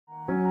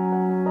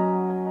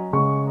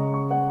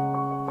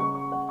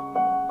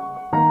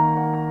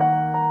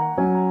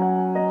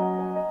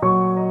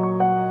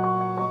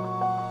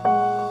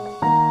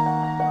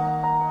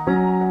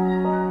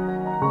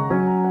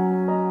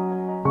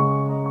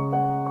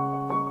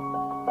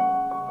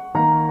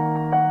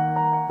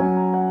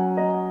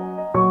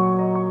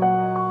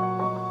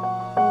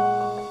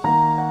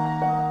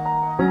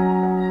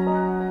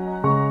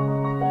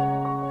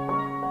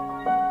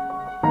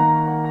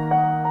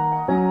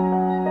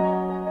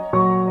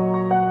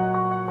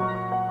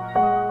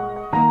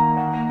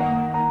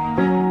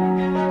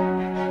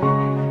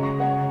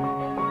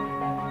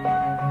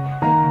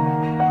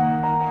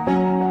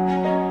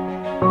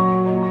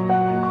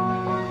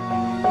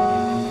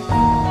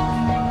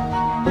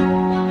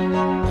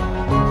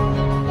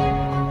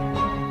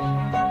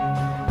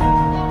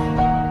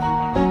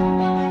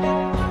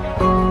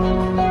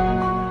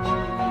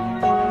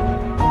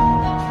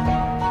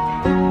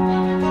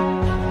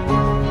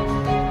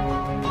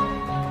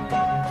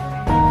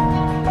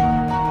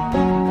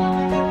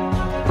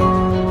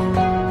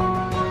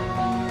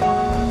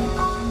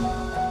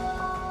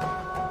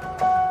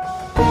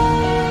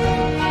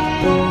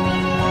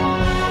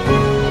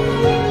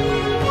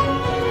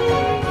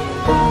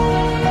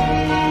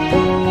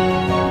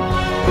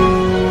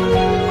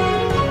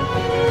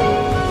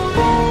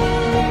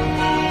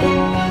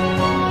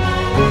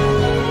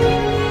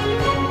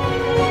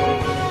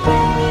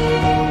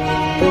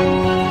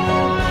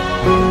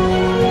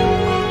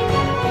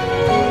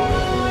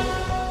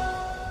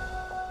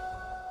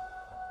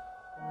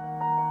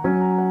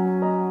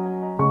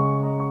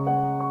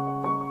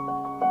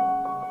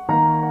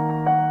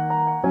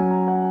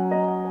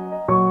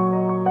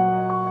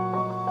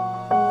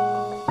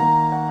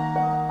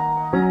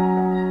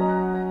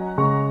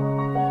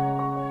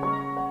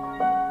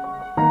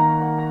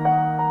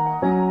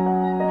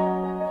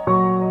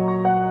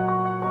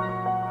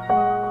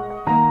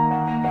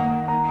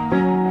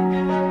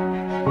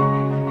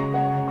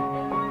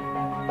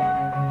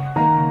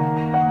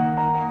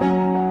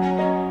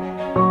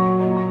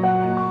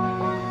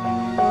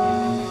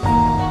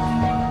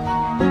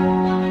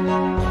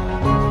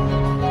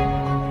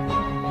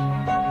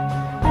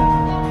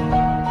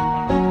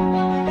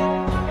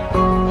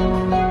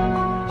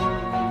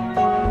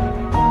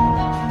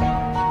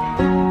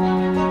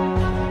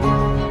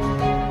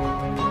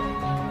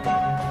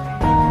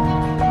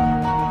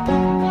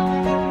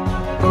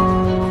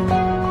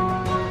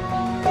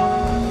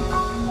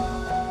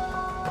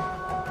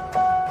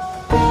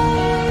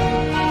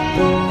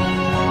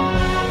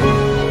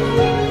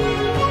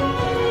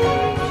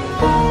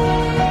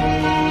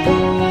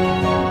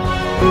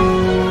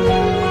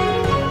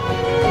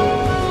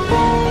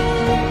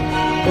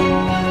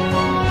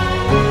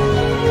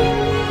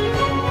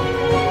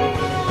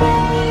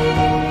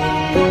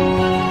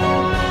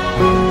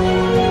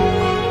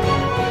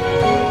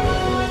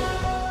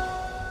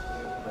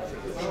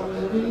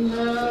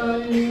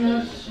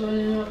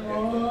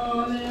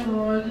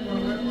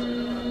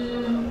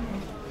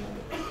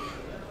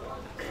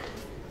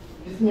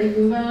بسم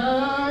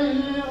الله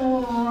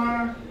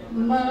الرحمن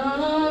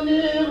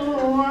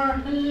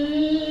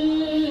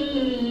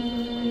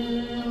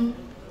الرحيم.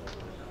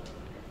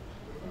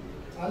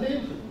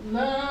 ألف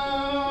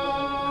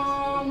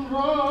لام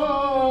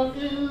را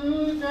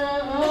تلك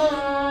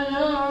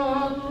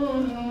آيات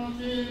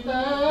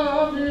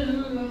الكتاب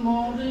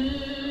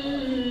المبين.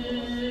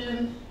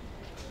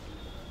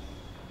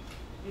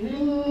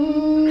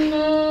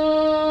 إنا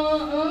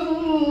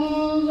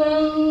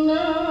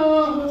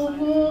أنزلناه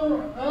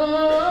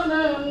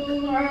قرآنا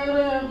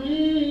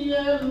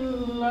عربيا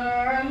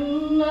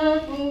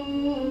لعلكم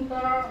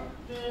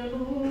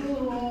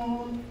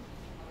تعقلون.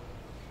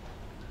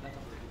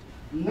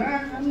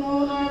 نحن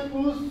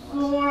نقص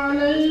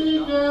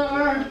عليك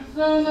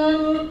أحسن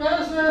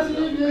القصص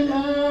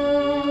بما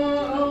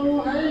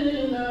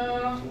أوحينا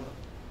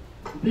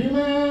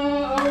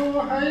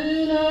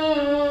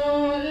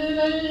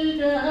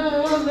إليك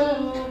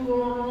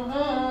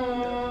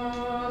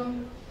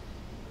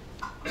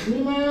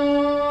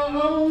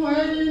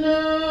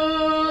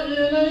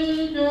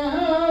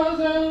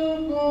هذا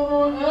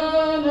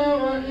القرآن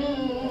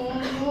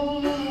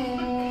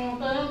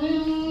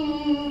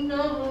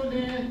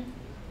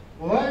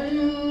وإن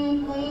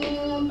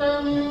كنت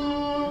من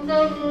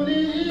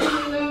قبله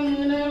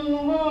لمن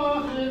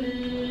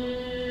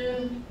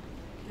الغافلين.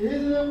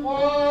 إذ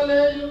قال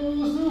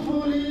يوسف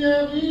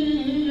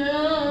لأبيه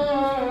يا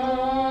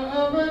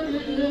أبت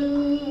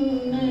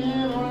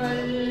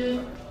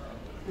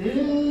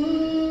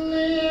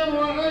إني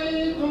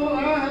رأيت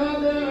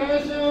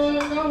 11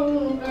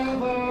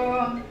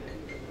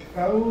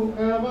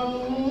 كوكبا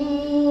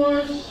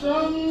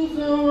والشمس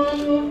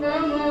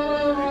والقمر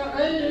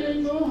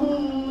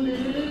رأيتهم لي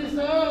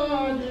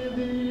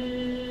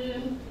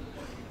ساجدين.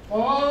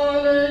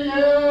 قال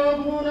يا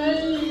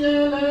بني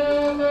لا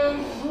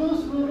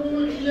تقصص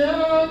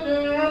رؤياك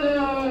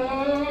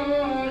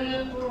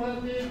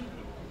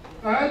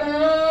على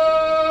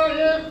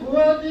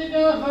إخوتك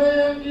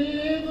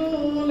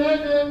فيكيدوا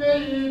لك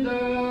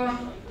كيدا.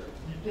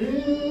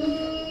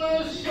 إن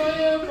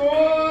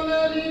الشيطان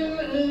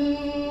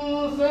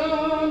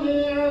للإنسان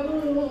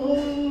عدو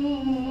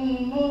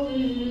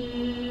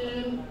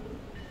مبين.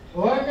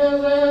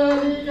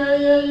 وكذلك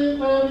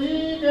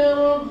يجتبيك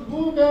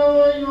ربك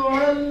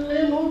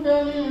ويعلمك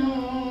من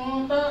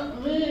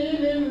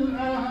تأويل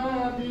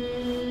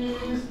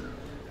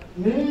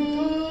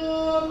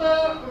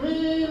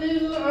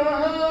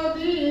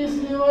الأحاديث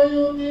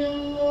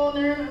ويتم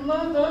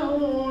نعمته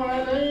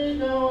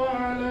عليك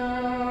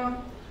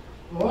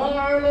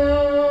وعلى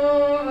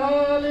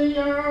آل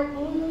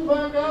يعقوب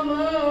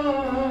كما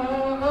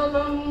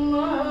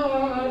أتمها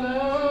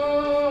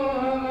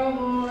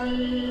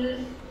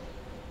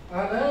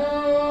على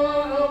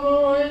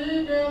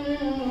أبويك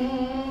من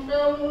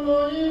قبل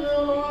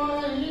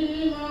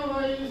إبراهيم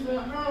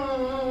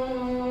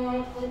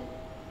وإسحاق.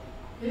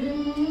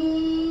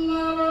 إن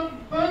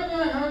ربك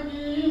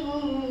حكيم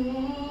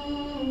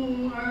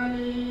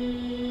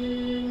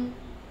عليم.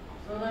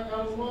 صدق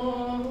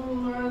الله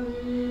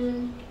العظيم.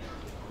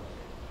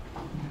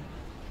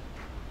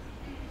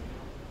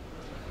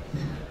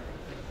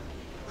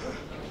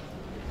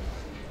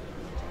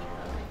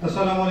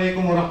 Assalamu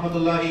alaikum wa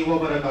rahmatullahi wa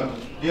barakatuh.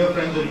 Dear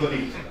friends and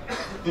colleagues,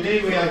 today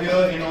we are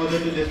here in order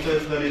to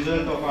discuss the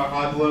result of our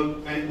hard work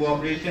and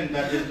cooperation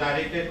that is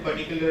directed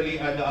particularly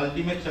at the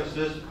ultimate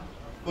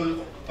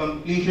successful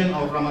completion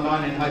of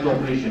Ramadan and Hajj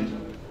operations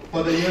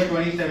for the year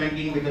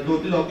 2017 with a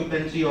total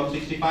occupancy of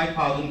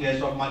 65,000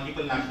 guests of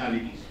multiple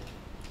nationalities.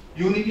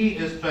 Unity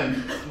is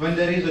strength. When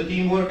there is a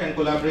teamwork and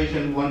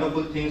collaboration,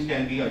 wonderful things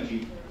can be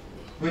achieved.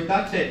 With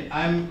that said,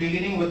 I am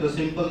beginning with a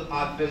simple,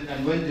 heartfelt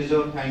and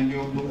well-deserved thank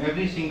you to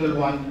every single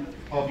one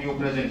of you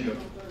present here.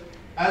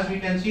 As we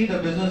can see, the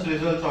business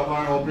results of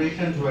our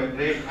operations were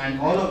great,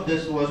 and all of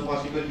this was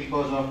possible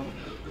because of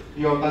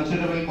your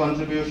considerable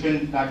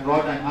contribution that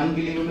brought an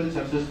unbelievable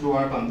success to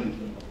our company.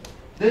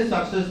 This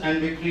success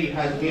and victory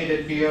has made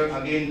it clear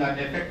again that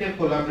effective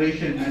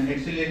collaboration and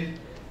excellent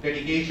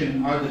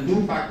dedication are the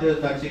two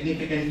factors that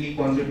significantly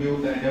contribute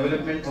to the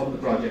development of the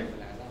project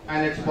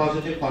and its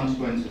positive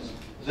consequences.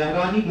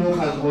 Zahrani Group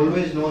has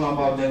always known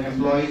about their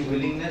employees'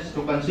 willingness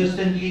to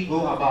consistently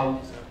go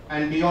above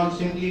and beyond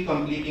simply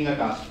completing a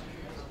task.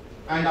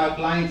 And our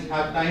clients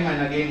have time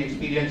and again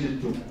experienced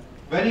it too.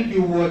 Very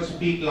few words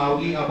speak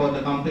loudly about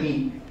the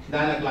company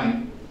than a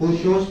client who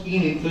shows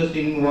keen interest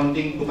in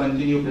wanting to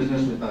continue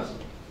business with us.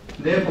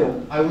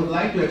 Therefore, I would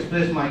like to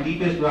express my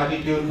deepest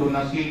gratitude to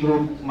Nasil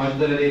Group,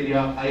 Masdar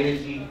Arabia,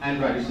 IHG and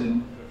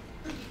Radisson.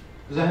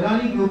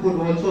 Zahrani Group would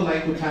also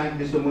like to thank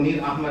Mr.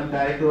 Munir Ahmad,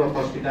 Director of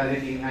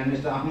Hospitality, and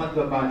Mr. Ahmad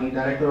Gabbani,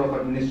 Director of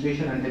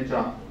Administration and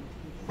HR,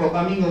 for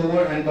coming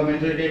over and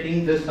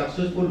commemorating this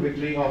successful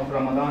victory of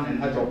Ramadan and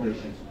Hajj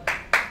operations.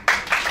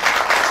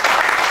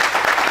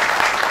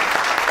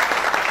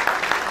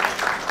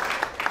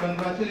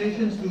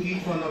 Congratulations to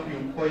each one of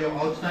you for your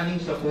outstanding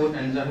support,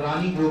 and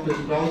Zahrani Group is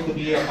proud to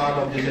be a part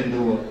of this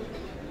endeavor.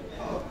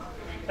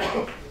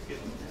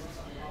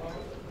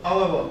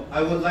 However,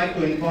 I would like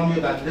to inform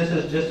you that this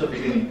is just a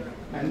beginning.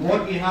 And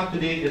what we have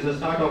today is the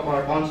start of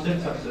our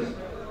constant success.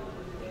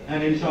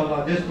 And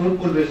inshallah, this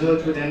fruitful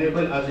results will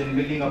enable us in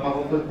building a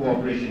powerful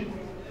cooperation.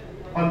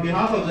 On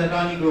behalf of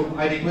Zahrani Group,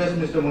 I request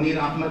Mr.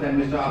 Munir Ahmad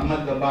and Mr.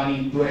 Ahmad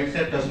Gabbani to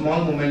accept a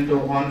small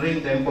memento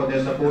honoring them for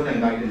their support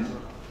and guidance.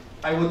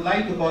 I would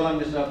like to call on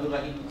Mr. Abdul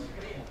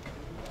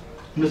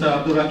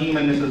Rahim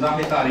and Mr.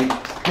 Zahid Tariq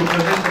to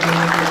present the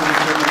memento to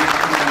Mr. Munir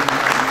Ahmad and Mr.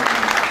 Ahmad.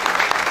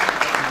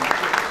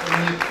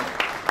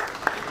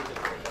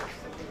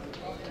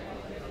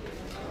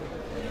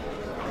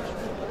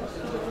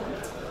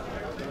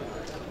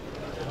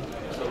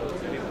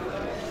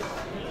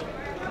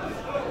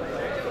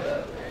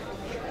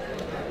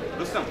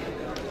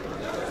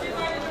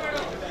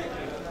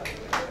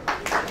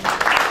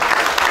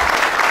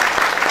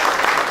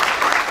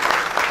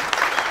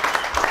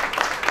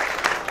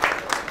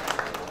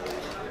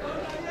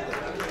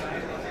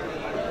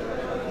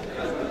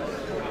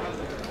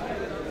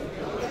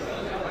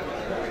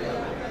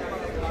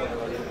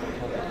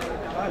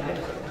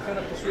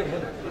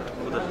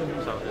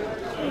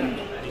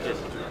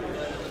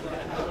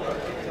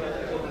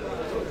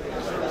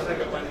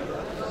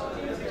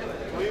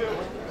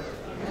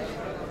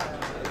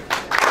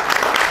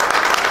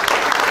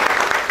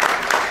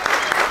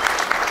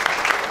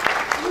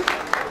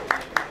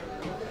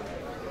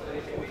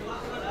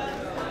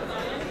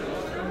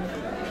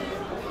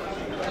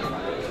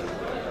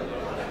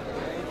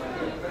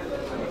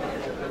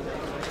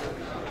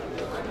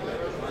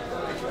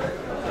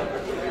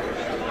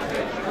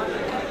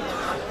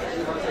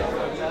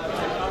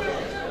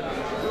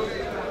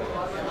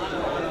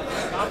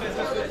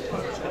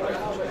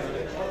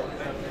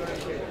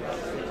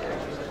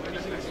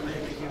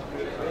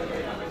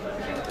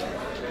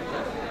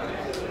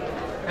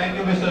 Thank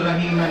you, Mr.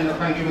 Rahim, and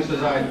thank you, Mr.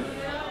 Zaid.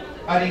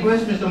 I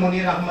request Mr.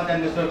 Munir Ahmad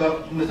and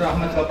Mr.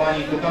 Ahmad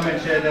Gabbani to come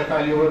and share their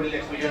valuable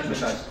experience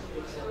with us.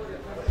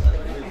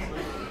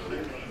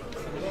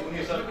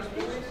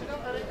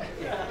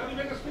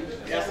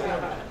 Yes,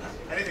 sir.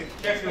 Anything.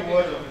 Check the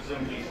words of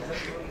wisdom, please.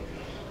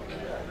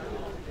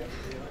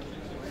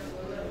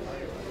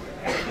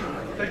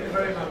 Thank you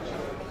very much.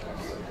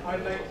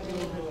 I'd like to,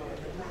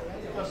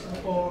 first and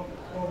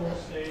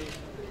foremost, say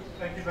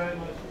thank you very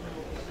much to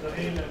Mr.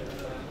 Rahim and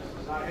Mr.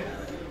 Zahid.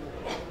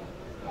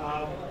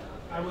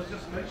 I was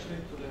just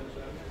mentioning to them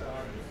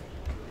that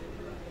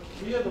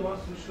we are the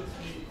ones who should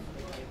be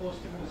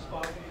hosting this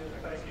party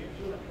and thanking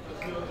you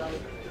because you have done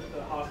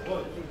the hard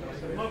work.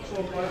 I'm not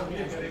sure why we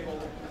are getting all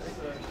this,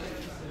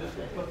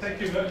 but thank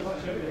you very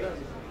much, everyone.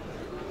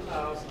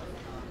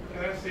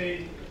 Can I say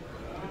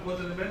it was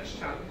an immense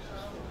challenge.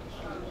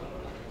 It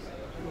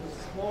was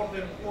more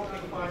than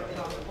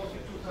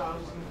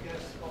 42,000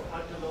 guests of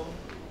Hajj alone,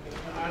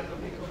 and the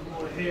people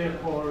who are here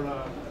for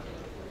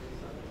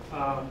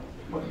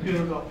the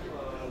period of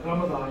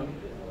Ramadan.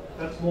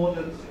 That's more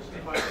than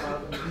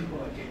 65,000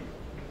 people again.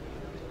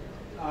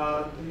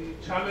 The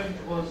challenge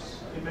was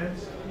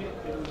immense in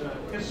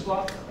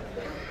Kiswah,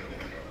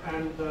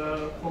 and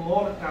from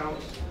all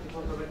accounts, it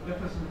was a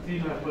magnificent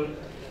team effort,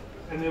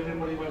 and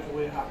everybody went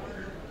away happy.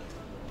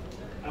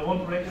 I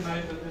want to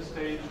recognize at this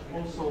stage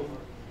also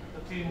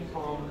the team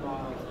from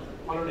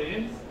Holiday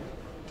Inn,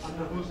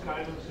 under whose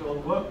guidance you all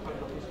worked,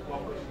 under whose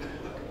cooperation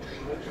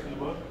you actually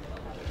worked,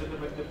 and did a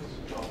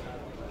magnificent job.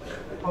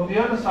 On the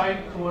other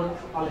side, towards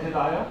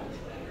Hidayah,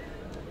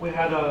 we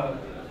had an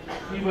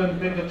even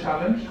bigger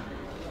challenge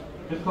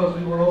because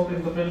we were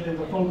opening the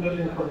full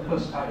building for the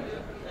first time.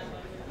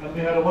 And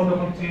we had a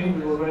wonderful team.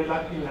 We were very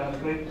lucky. We had a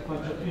great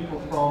bunch of people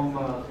from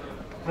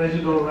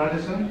Presido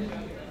Radisson,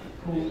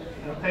 who,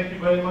 thank you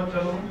very much,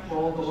 gentlemen, for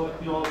all the work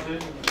you all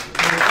did.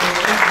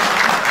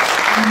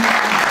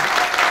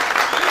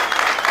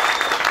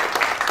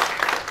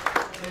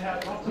 They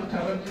had lots of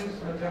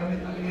challenges,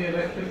 mechanically,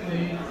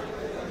 electrically,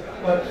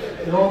 but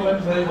it all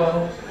went very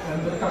well,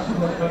 and the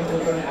customers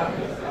were very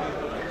happy.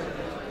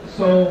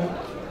 So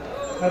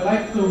I'd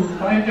like to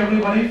thank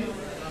everybody.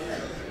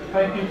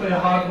 Thank you for your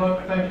hard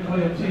work. Thank you for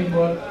your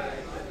teamwork.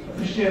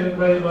 Appreciate it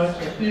very much.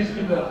 And please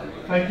keep it up.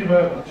 Thank you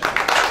very much.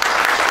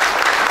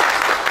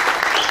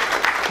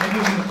 Thank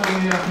you, Mr.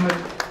 Munir Ahmad.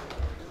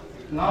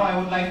 Now I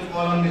would like to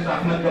call on Mr.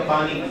 Ahmad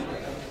Gabbani.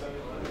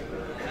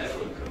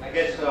 I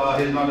guess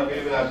he's not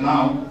available as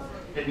now.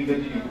 Let me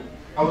continue.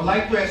 I would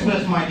like to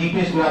express my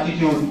deepest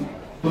gratitude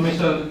to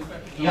Mr.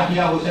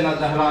 Yahya Hussain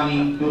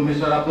al-Zahrani, to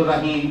Mr. Abdul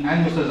Rahim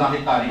and Mr.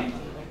 Zahid Tariq,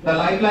 the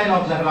lifeline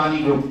of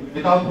Zahrani Group,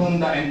 without whom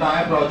the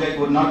entire project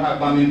would not have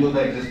come into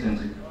the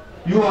existence.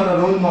 You are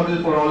a role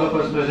model for all of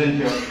us present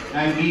here,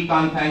 and we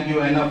can't thank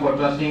you enough for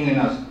trusting in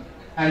us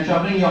and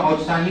showing your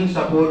outstanding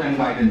support and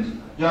guidance.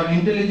 Your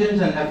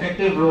intelligence and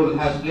effective role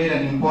has played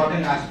an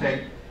important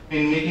aspect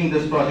in making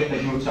this project a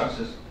huge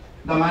success.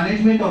 The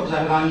management of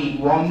Zahrani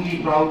warmly,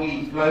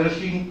 proudly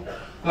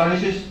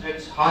flourishes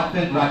its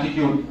heartfelt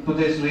gratitude to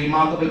these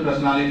remarkable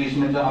personalities,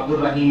 Mr. Abdul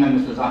Rahim and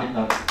Mr. Zahid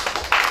Tariq.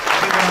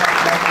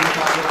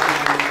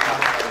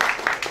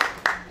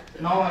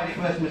 Now I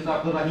request Mr.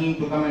 Abdul Rahim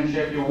to come and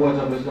share a few words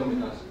of wisdom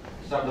with us.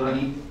 Mr. Abdul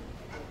Rahim.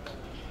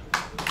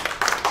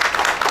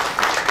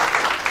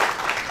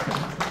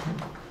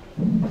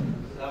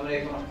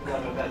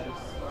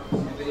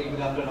 Very good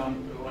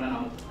afternoon to one and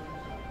all.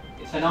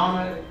 It's an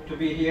honor to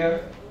be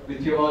here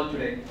with you all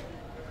today.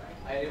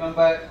 I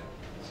remember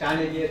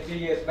standing here 3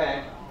 years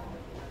back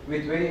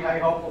with very high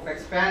hope of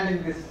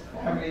expanding this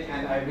family,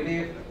 and I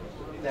believe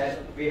that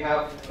we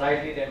have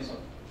rightly done so.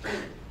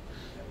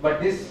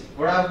 But this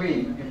would have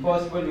been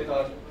impossible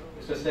without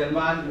Mr.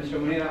 Salman, Mr.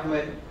 Munir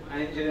Ahmed,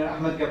 and Engineer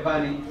Ahmed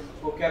Gabbani,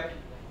 who kept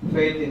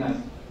faith in us.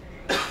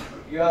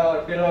 You are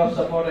our pillar of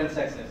support and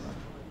success.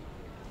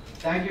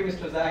 Thank you,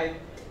 Mr. Zaid,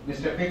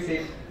 Mr.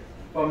 Fixit,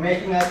 for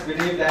making us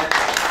believe that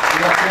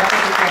we are capable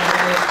to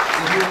realize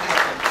the huge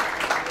success.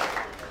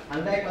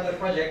 Unlike other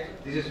projects,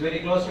 this is very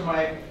close to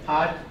my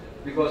heart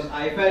because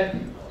I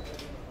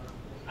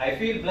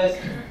feel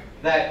blessed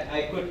that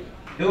I could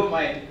do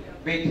my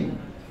bit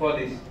for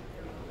this.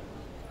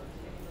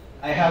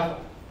 I have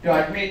to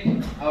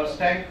admit our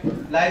strength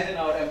lies in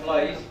our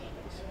employees.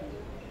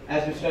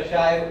 As Mr.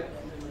 Shai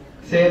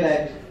say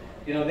that,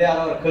 they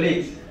are our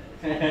colleagues.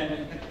 Thank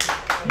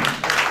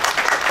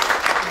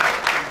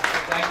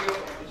you,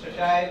 Mr.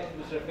 Shai,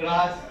 Mr.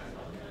 Firas,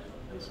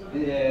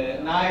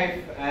 Naif,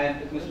 and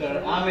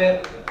Mr.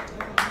 Amir,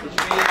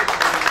 Ishmi,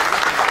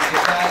 Mr.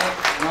 Shai,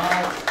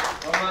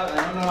 Omar,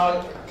 and all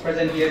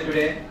present here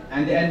today,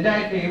 and the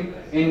entire team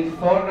in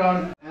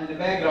foreground and the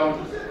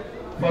background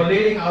for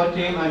leading our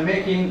team and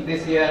making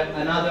this year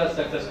another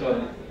success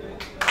story.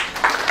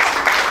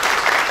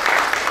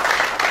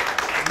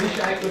 Wish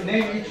I could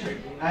name each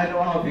and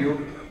one of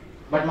you,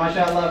 but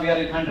mashallah we are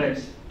in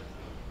hundreds.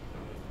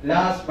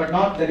 Last but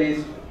not the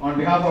least, on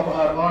behalf of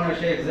our honored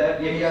Sheikh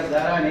Hidayah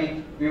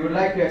Zahrani, we would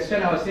like to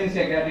extend our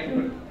sincere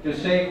gratitude to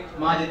Sheikh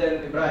Majid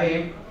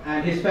Ibrahim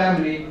and his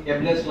family a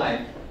blessed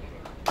life.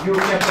 You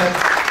kept us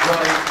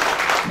going.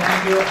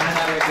 Thank you and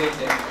have a great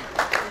day.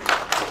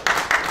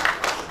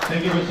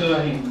 Thank you, Mr.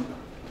 Rahim.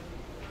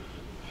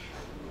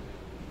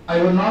 I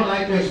would now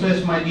like to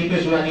express my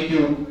deepest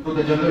gratitude to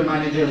the General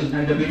Managers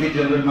and Deputy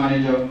General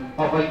Manager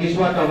of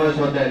Kiswah Towers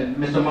Hotel,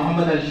 Mr.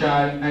 Muhammad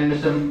Al-Shah and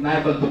Mr.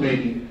 Naif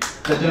Al-Tubaiti,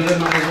 the General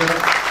Manager of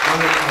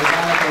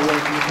Hidayah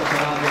Towers, Mr.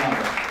 Faraz.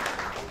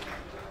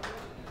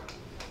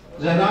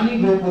 Zahrani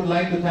Group would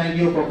like to thank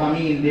you for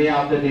coming in day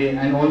after day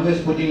and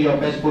always putting your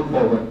best foot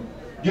forward,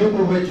 due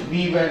to which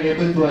we were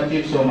able to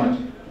achieve so much.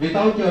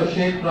 Without your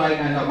shared pride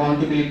and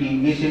accountability,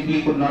 we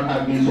simply could not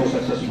have been so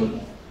successful.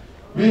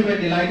 We were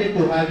delighted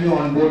to have you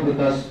on board with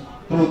us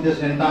through this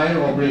entire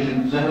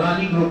operation.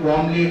 Zahrani Group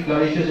warmly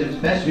flourishes its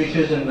best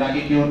wishes and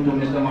gratitude to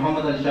Mr.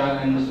 Muhammad Al-Shah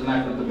and Mr.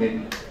 Naif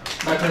Al-Tubaiti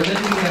by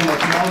presenting them a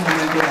small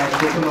memento as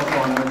token of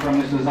honor from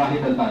Mr.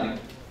 Zahid Al-Tariq.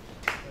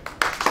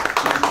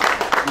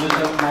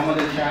 Mr. Muhammad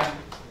Al-Shah.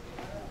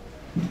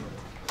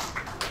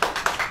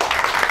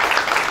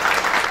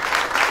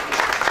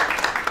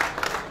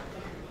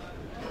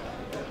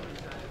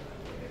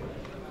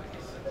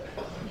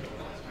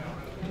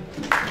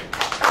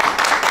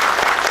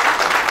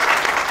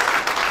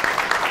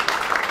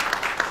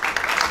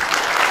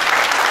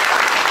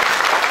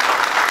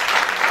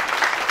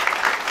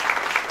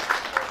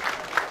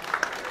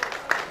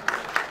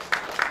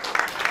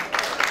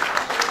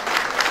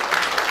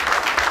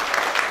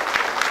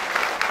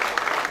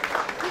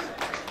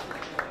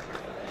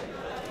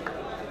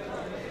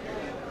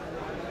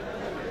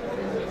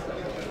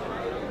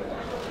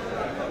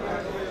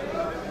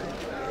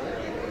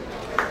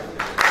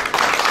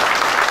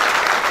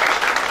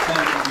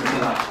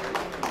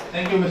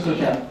 Thank you, Mr.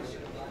 Shah.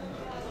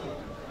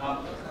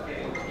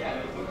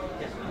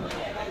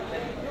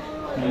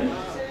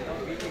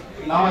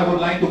 Now I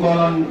would like to call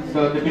on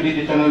the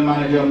Deputy General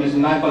Manager, Ms.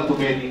 Naif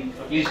Al-Tubaiti.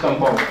 Please come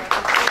forward.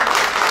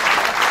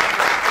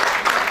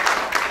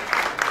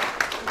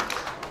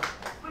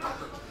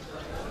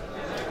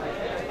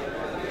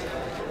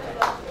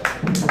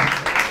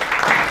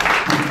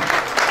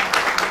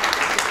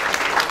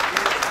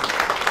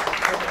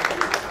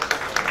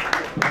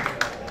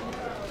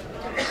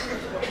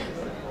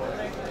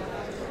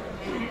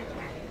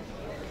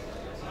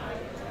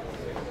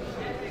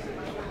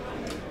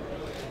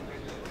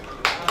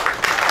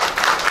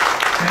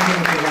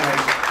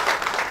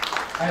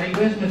 I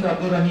request Mr.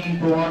 Abdul Rahim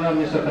to honor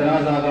Mr.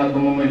 Faraz Agha the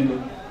moment.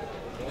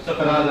 Mr.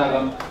 Faraz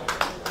Agha.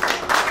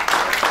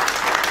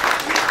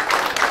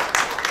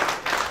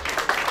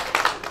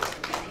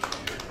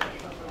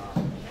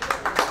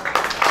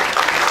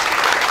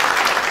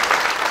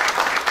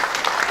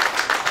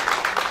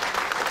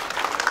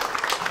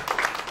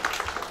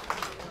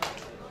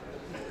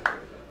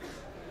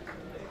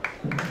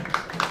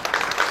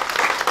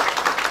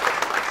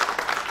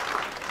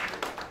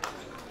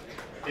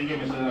 Thank you,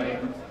 Mr.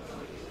 Rahim.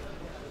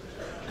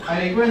 I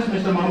request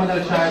Mr. Muhammad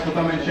Al-Shah to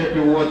come and share a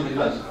few words with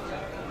us.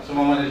 Mr.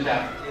 Muhammad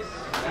Al-Shah.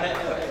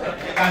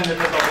 Kind of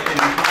this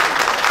opportunity.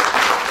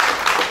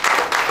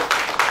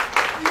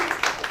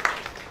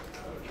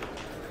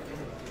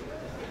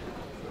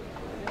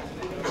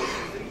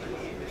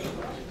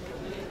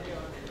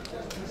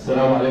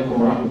 السلام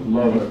عليكم ورحمة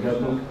الله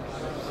وبركاته.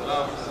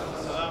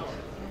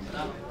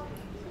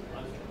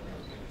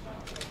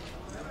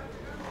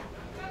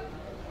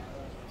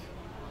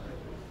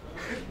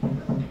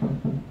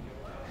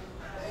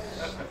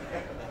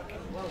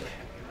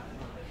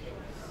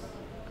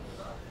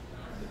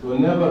 will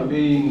never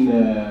be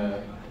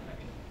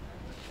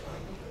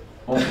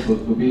possible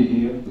to be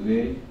here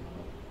today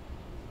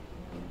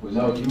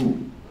without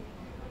you.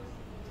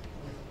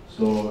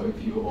 So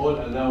if you all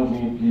allow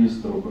me,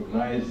 please, to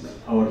recognize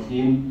our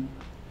team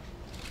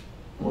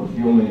for a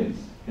few minutes.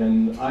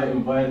 Can I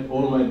invite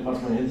all my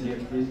department heads here,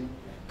 please?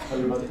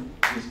 Everybody,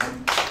 please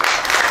come.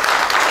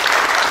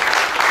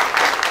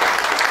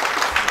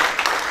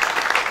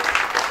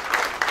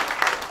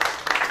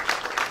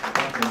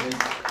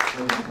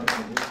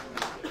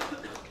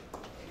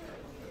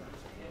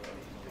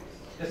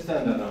 Just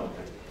stand around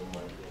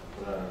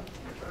for a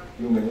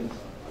few minutes.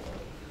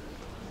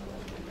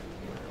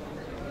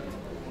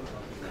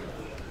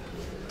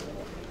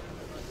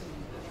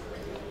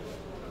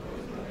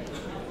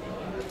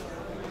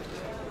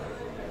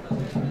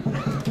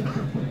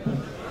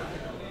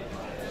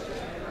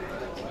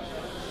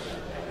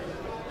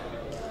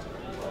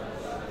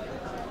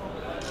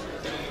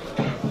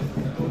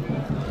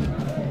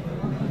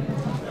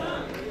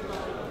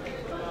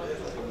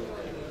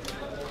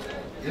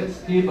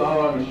 Let's keep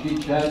our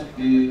sheet chat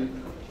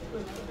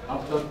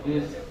after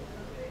this.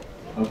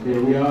 Okay,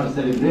 we are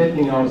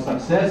celebrating our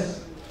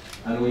success,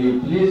 and we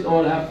please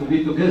all have to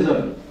be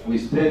together. We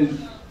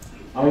spend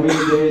how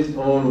many days,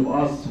 all of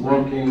us,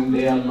 working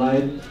day and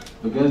night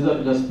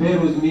together. Just bear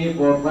with me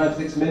for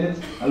 5-6 minutes.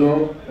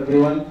 Hello,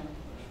 everyone?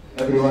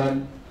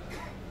 Everyone?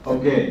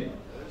 Okay.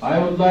 I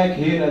would like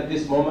here at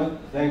this moment,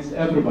 thanks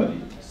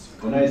everybody.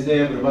 When I say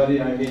everybody,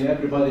 I mean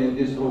everybody in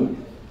this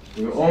room.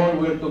 We all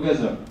were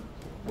together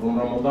from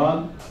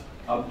Ramadan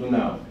up to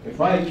now. If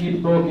I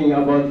keep talking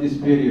about this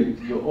period,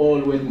 you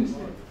all witnessed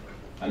it.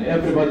 And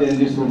everybody in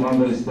this room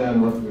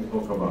understand what we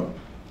talk about.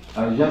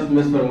 And just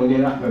Mr.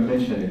 Munir Ahmed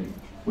mentioned it.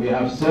 We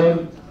have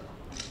served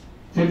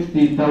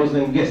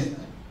 50,000 guests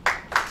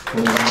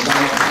from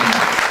Ramadan.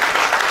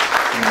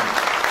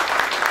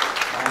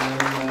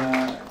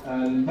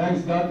 And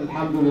thanks God,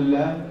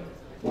 alhamdulillah,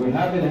 we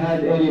haven't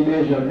had any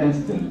major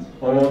incident.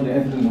 All the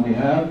incidents we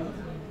have,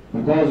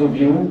 because of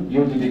you,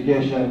 your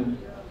dedication,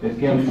 it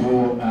came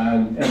through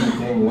and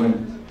everything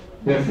went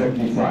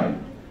perfectly fine.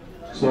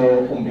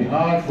 So on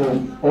behalf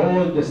of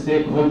all the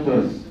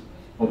stakeholders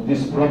of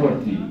this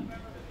property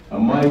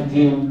and my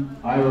team,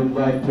 I would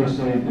like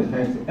personally to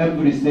thank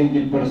every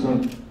single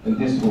person in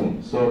this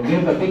room. So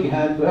give a big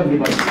hand to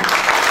everybody.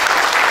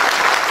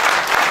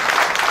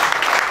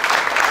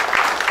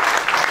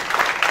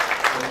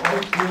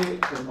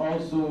 And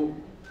also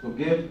to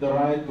give the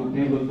right to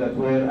people that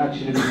were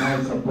actually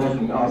behind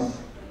supporting us.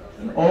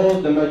 And all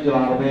the Majlis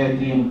Arabiya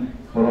team,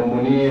 from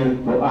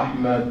Munir to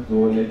Ahmed to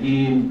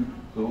Nadeem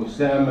to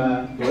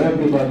Usama to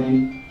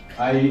everybody,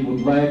 I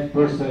would like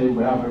personally, on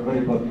behalf of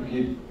everybody, to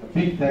give a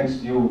big thanks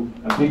to you,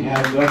 a big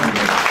hand to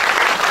everybody.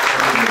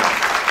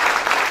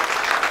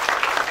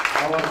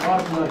 Our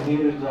partner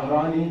here is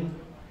Zahrani,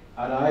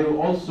 and I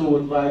also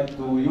would like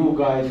to, you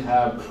guys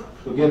have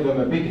to give them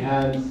a big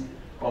hand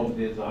of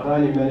the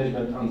Zahrani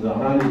management and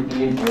Zahrani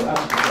team for us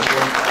to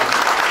support us.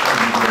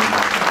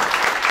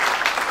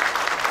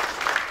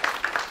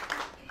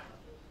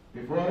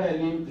 Before I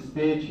leave the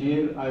stage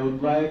here,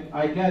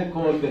 I can't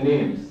call the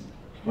names,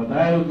 but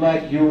I would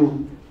like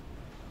you,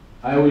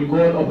 I will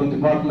call open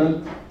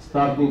department,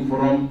 starting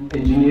from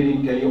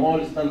engineering. Can you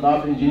all stand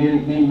up?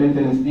 Engineering team,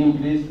 maintenance team,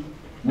 please.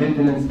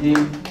 Maintenance team,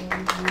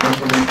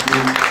 maintenance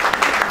team.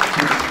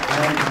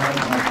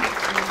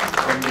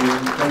 Okay,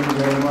 thank you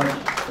very much.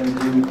 Thank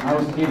you.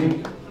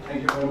 Housekeeping,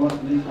 thank you very much,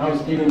 please.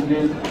 Housekeeping,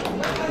 please.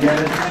 Yes.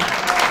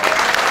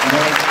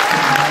 Yes.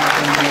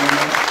 Thank you very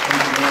much.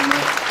 Thank you very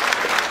much.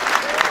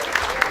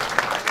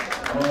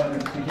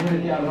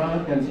 Security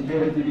around, can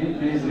security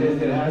please raise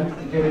their hand?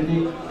 Security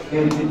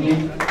team.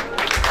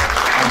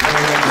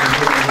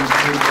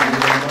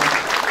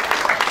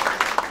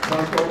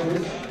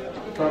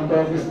 Front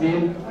office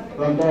team.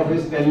 Front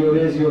office, can you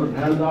raise your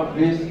hand up,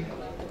 please?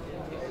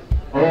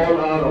 All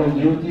are on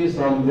duty,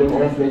 some of them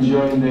off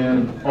enjoying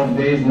their off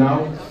days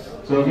now.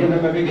 So give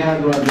them a big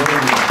hand while they're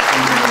here.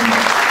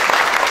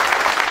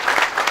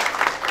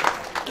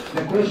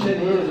 The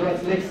question is,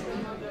 what's next?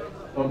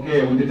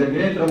 Okay, we did a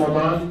great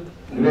Ramadan,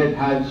 great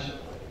Hajj.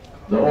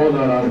 The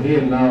owner are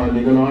here now and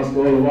they're going to ask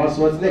all of us,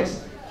 what's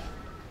next?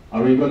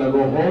 Are we going to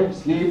go home,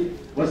 sleep?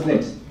 What's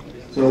next?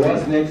 So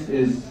what's next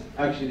is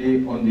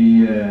actually on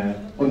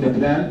the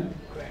plan.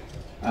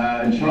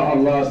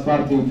 Inshallah,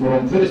 starting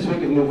from first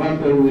week of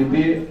November, we will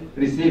be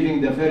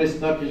receiving the first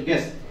Turkish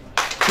guest.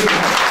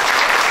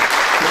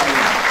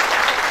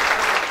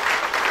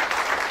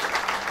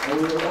 And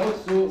we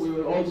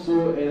will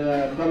also in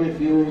a coming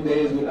few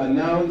days will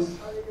announce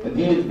a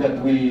deal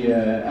that we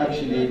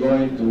actually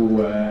going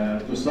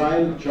to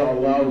sign,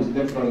 inshallah, with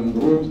different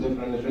groups,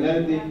 different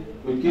nationality.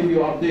 We'll keep you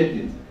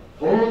updated.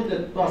 All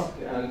the task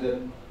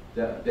and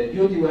the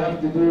duty we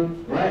have to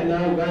do right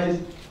now, guys,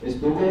 is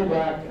to go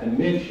back and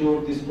make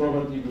sure this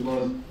property,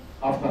 because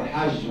after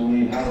Hajj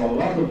we have a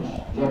lot of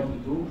job to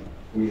do.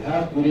 We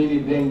have to really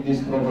bring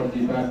this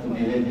property back to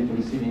be ready to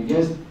receiving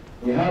guests.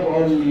 We have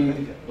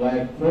only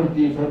like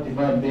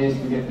 40-45 days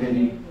to get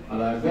ready,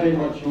 and I'm very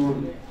much sure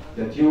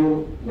that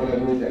you want to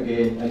do it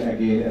again and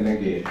again and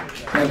again.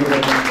 Thank you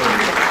very much.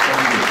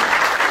 Thank you.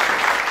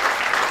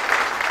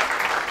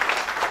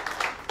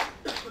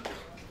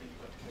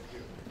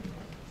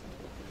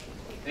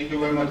 Thank you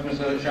very much,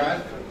 Mr.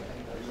 Shah.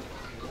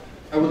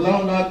 I would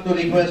now like to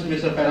request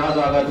Mr. Faraz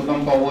Aga to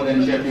come forward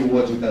and share a few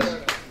words with us.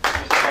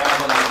 Mr.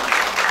 Faraz Aga.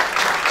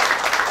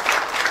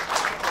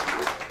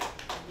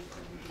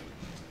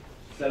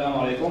 Assalamu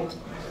alaikum.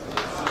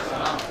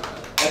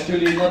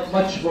 Actually, not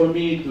much for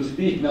me to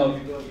speak now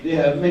because they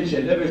have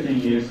mentioned everything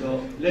here.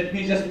 So let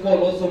me just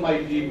call also my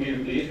team here,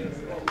 please.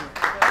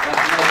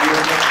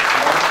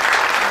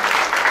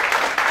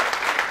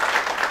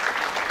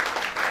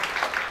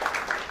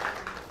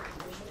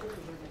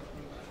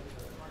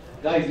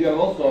 Guys, you are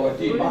also our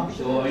team, huh?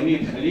 So I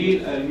need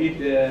Khalil, I need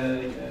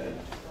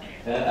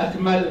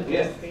Akmal,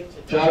 yes,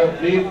 Charles,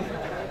 please.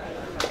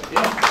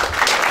 Yeah.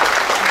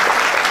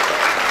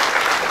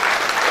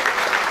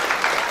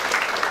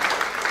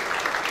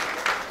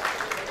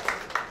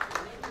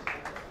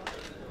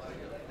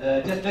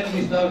 Just let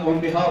me start on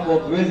behalf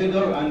of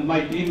Visitor and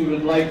my team. We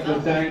would like to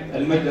thank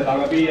Al-Majd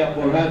Al-Arabiya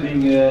for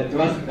having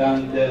trust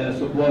and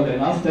support in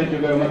us. Thank you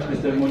very much,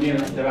 Mr. Munir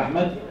and Mr.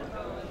 Ahmed.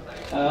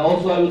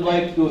 Also, I would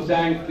like to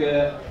thank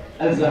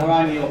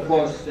Al-Zahrani, of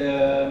course,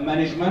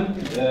 management,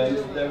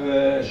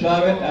 Mr.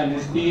 Sharet and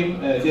his team.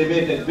 They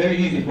made it very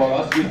easy for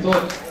us. We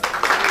thought,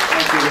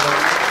 thank you very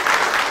much.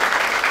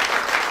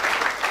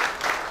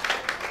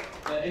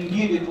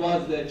 Indeed, it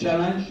was a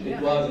challenge. It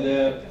was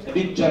a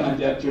big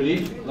challenge,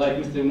 actually. Like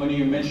Mr.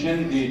 Munir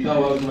mentioned, the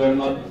towers were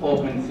not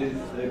open since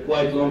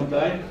quite a long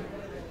time.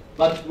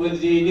 But with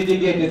the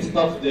dedicated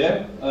staff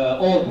there,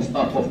 all the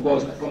staff, of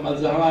course, from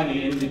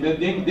Al-Zahrani in the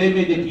building, they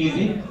made it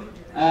easy.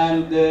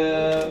 And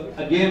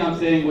again, I'm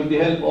saying with the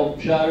help of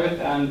Sharet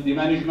and the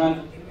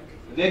management,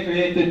 they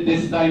created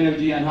this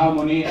synergy and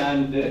harmony,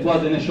 and it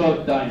was in a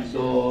short time.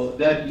 So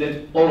that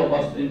led all of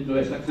us into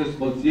a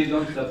successful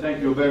season. So thank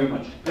you very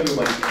much,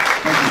 everybody.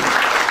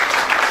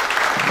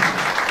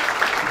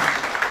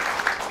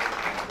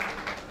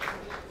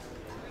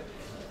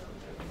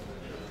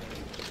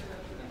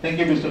 Thank you. Thank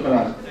you, Mr.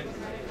 Faraz.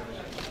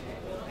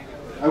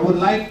 I would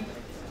like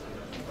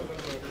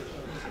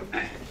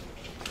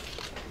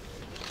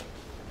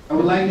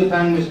to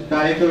thank Mr.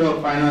 Director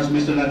of Finance,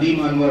 Mr. Nadeem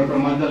Anwar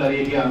from Madal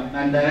Arabia,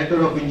 and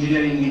Director of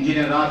Engineering,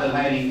 Engineer Raad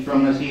Al-Hayri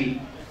from Nasil,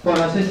 for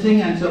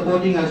assisting and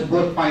supporting us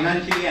both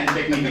financially and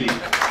technically.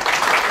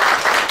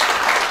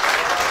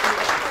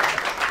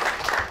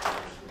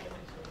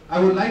 I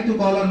would like to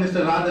call on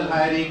Mr. Raad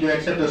Al-Hayri to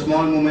accept a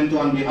small memento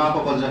on behalf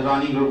of the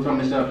Zahrani group from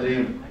Mr.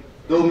 Abdurrahim.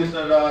 Though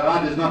Mr.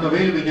 Raad is not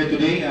available here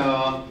today,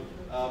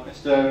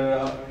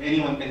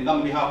 anyone can come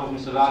on behalf of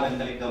Mr. Raad and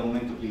collect the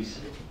memento, please.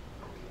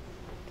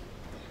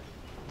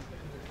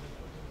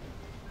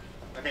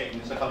 Okay,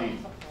 Mr. Khalil.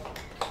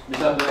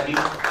 Mr. Abdurrahim.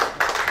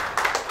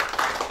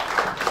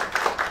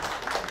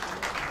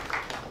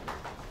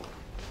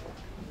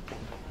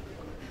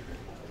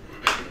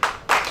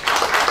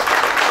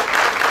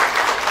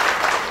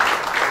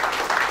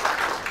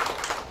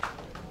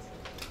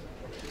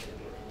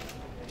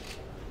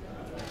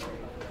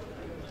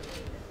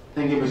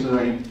 Thank you, Mr.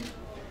 Rahim.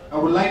 I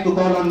would like to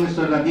call on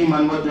Mr. Nadeem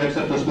Anwar to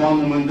accept a small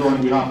memento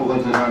on behalf of the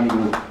Zahrani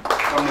group.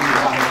 From Mr.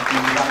 Zahid.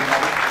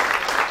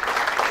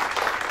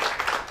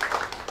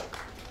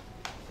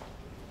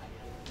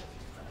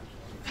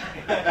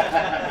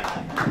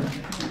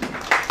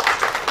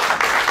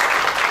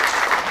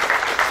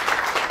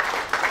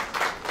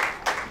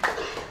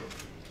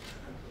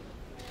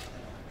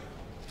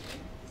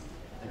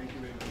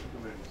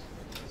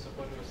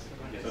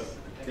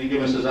 Thank you,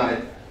 Mr.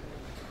 Zahid.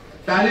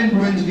 Talent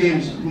wins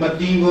games, but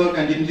teamwork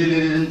and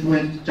intelligence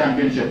wins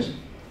championships.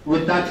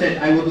 With that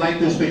said, I would like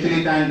to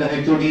specially thank the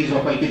HODs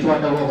of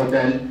Kiswah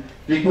Hotel,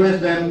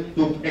 request them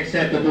to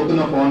accept the token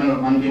of honor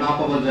on behalf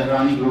of the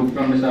Zahrani group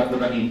from Mr.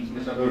 Abdurrahim.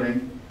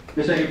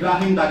 Mr.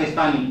 Ibrahim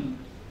Dagestani.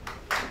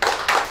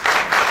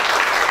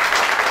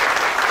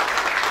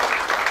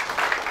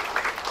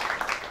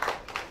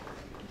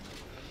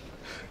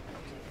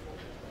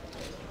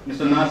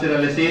 Mr. Nasir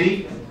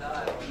Al-Asiri.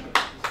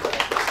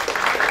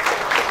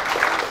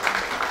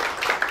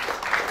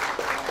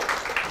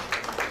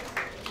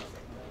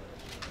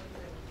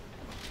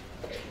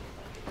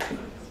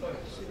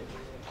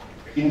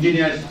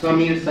 Engineer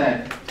Samir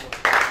Said.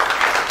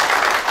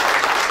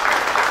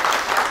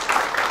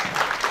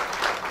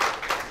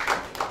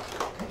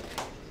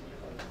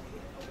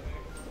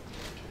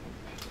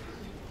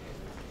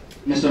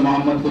 Mr.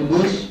 Mohammad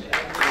Quddus.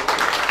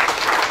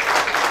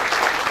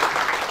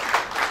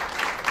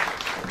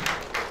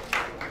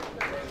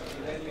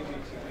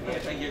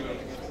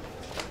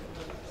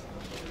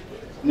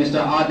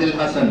 Mr. Adil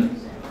Hassan.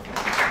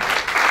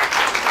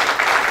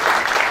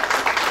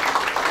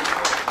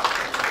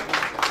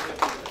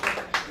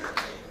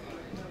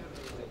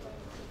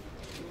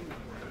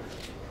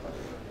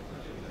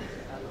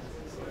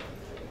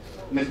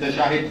 Mr.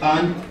 Shahid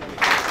Khan.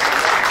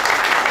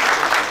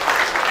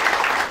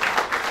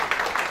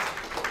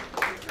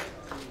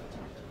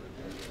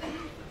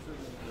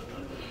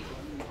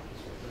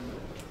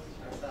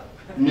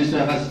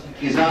 Mr.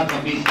 Izzat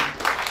Hafiz.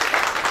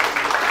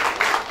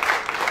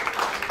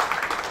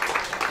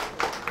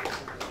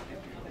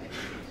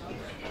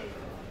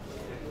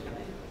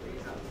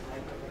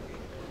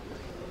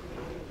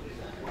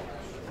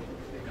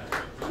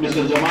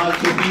 Mr. Jamal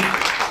Sufi.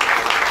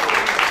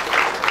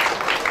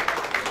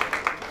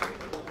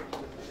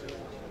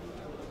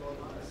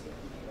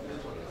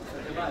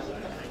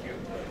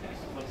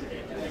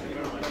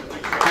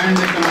 And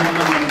Mr.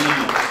 Muhammad Mandili.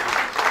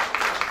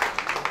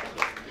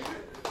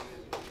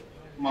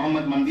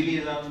 Muhammad Mandili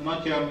is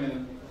not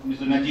here.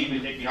 Mr. Najib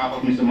will take behalf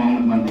of Mr.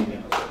 Muhammad Mandili.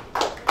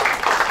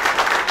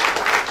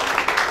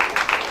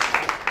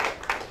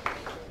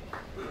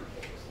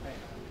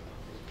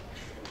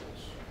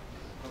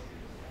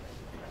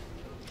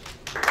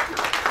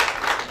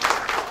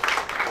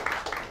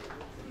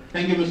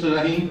 Thank you, Mr.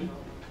 Rahim.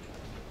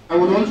 I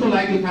would also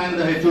like to thank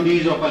the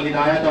HODs of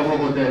Hidayah Tower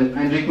Hotel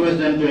and request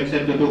them to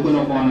accept the token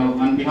of honor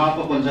on behalf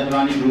of the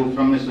Zahrani group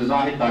from Mr.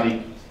 Zahid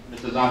Tariq.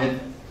 Mr. Zahid.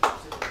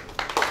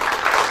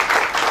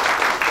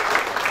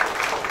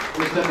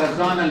 Mr.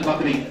 Ghazan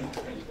Al-Bakri.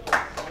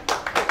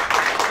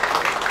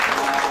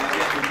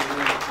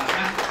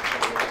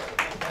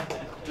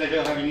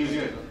 Pleasure having you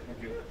here.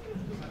 Thank you.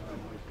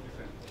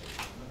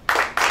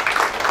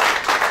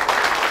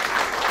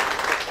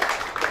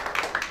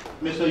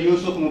 Mr.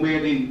 Yusuf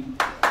Mubaydin.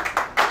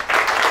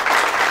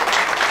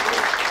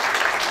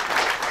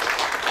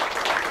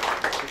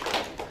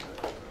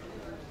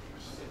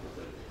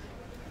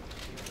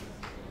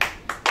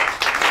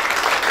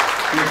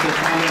 Mr.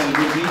 Sami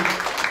Al-Guzi.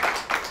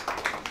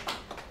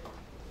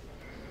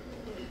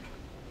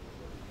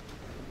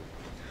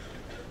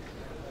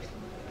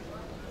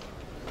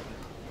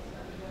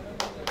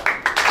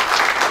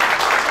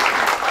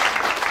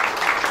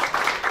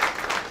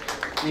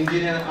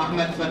 Engineer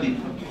Ahmed Fadi.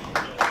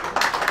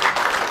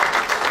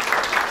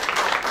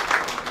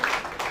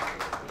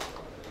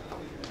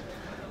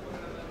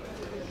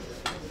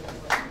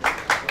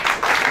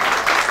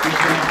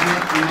 Mr.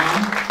 Ahmed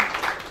Imam.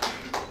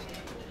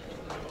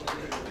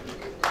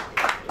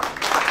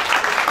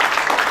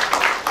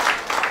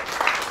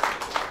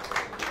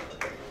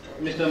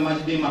 Mr.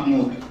 Majdi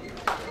Mahmood.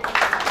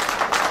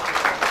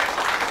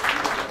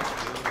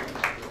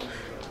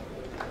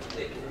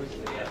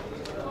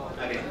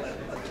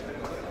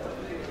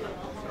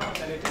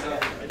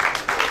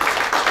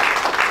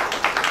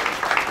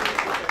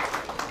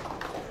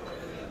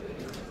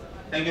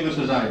 Thank you,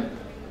 Mr. Zahid.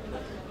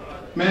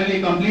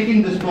 Merely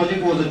completing this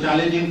project was a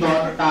challenging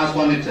task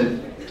on itself,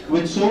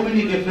 with so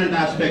many different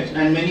aspects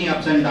and many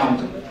ups and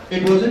downs.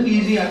 It wasn't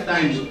easy at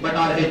times, but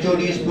our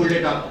HODs pulled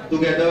it up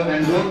together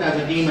and worked as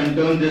a team and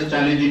turned this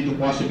challenge into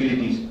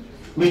possibilities,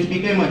 which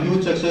became a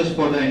huge success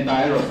for the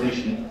entire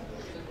operation.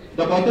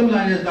 The bottom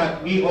line is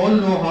that we all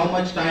know how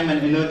much time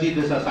and energy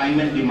this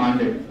assignment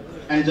demanded,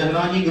 and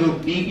Zahrani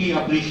Group deeply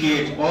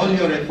appreciates all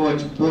your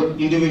efforts both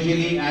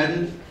individually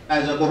and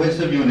as a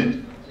cohesive unit.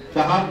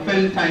 The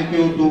heartfelt thank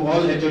you to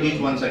all HODs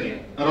once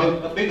again.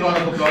 A big round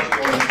of applause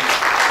for all.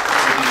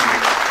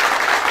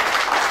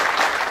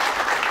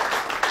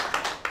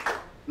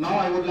 Now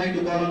I would like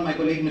to call on my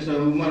colleague Mr.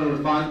 Umar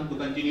Urfan to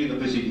continue the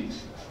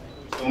proceedings.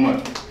 Mr.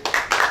 Umar.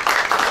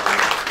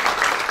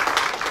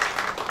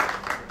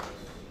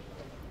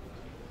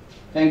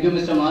 Thank you,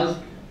 Mr. Maz.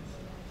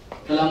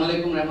 Assalamu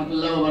alaikum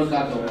rahmatullahi wa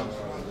barakatuh.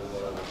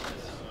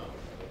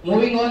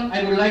 Moving on,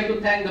 I would like to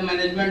thank the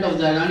management of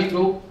Zahrani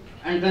Group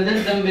and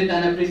present them with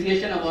an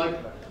appreciation award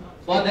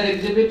for their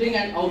exhibiting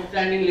and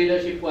outstanding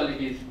leadership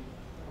qualities.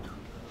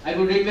 I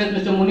would request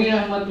Mr. Munir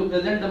Ahmad to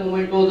present the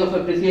mementos of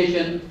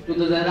appreciation to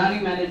the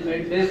Zahrani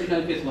management based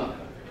in Kiswah.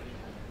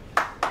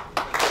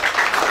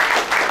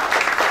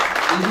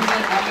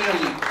 Engineer Amir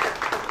Ali.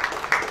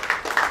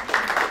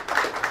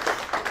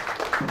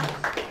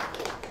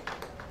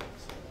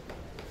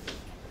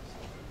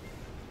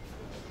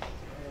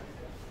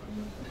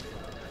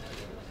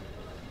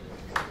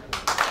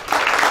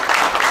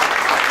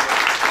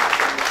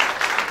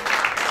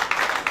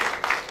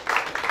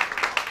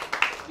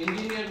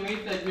 Engineer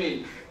Meet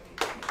Tajmeel.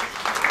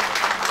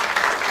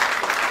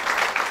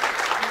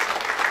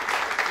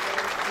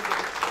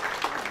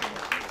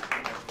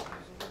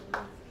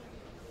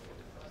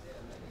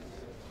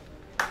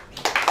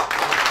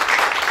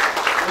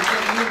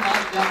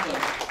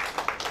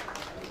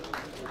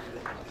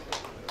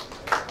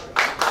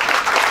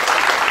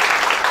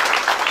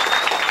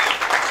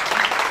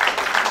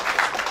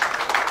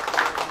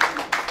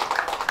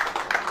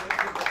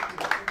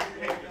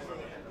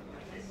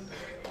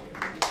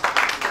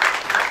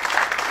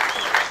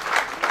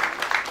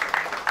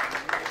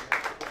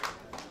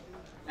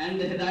 And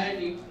the Hidayah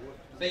team,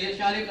 Sayyid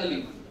Sharik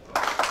Ali.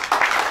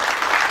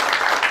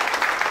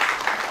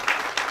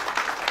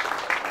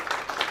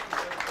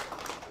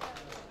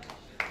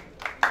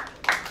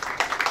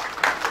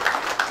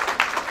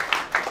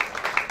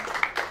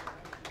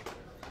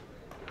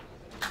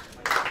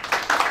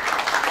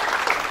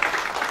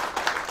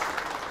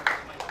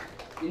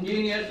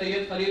 Engineer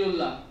Sayyid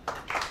Khalilullah.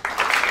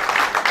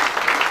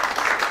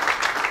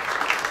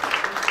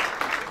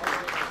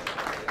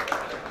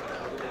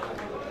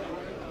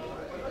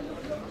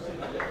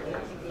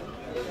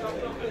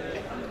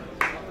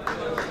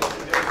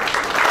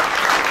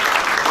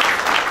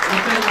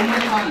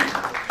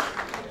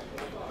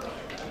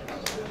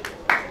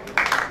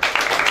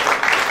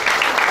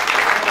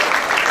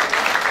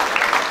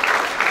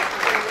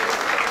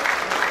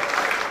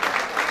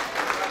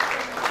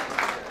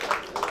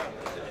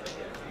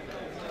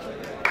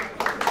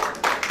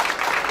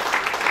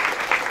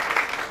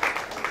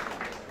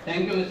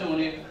 Thank you, Mr.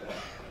 Munir.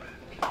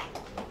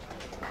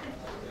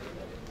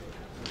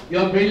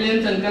 Your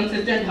brilliance and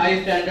consistent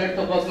high standards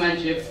of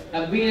workmanship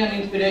have been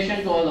an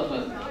inspiration to all of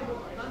us.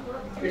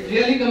 It's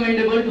really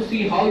commendable to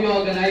see how you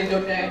organize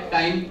your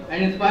time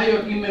and inspire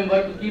your team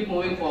members to keep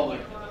moving forward.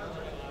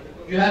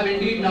 You have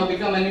indeed now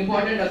become an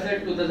important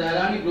asset to the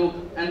Zahrani group,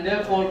 and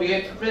therefore we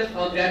express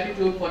our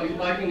gratitude for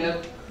imparting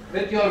us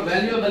with your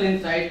valuable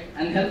insight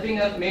and helping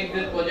us make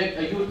this project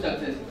a huge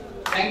success.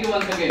 Thank you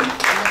once again.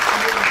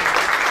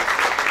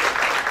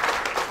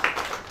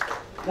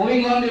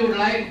 Moving on, we would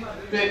like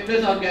to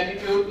express our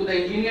gratitude to the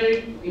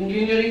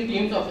engineering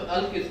teams of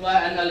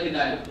Kiswah and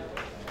Hidayah.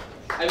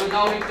 I would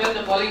now request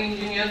the following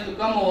engineers to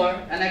come over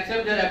and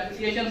accept their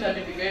appreciation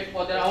certificate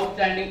for their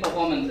outstanding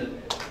performances.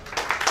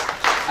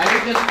 I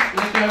request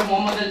Mr.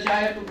 Mohammad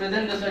Al-Shayr to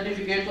present the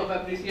certificates of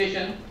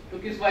appreciation to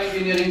Kiswah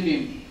engineering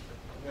team.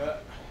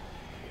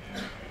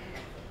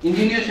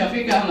 Engineer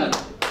Shafiq Ahmed.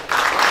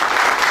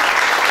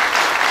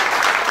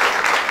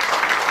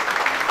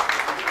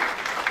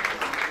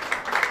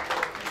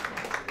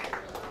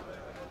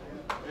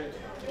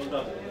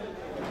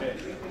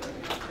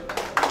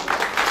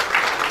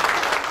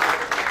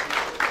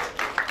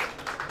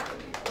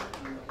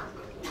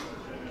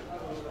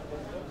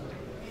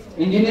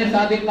 Engineer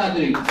Sadiq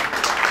Qadri.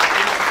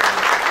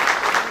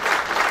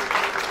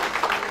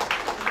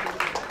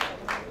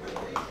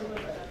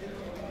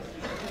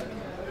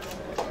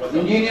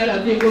 Engineer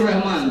Atikur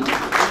Rahman.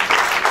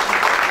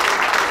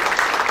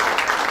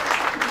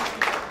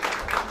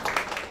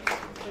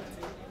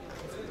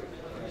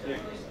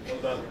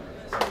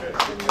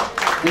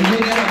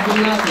 Engineer Abdul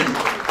Nasir.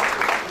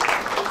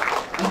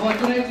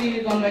 Unfortunately, he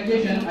is on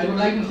vacation. I would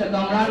like Mr.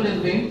 Kamran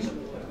Rizvi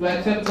to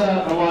accept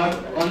the award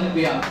on his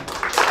behalf.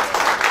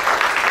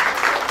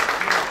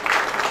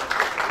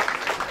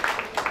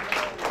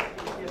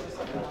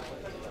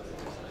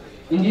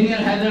 Engineer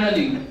Haider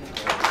Ali.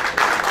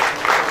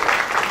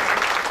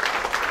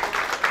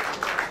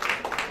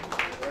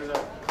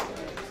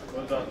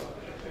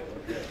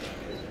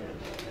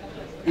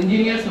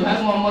 Engineer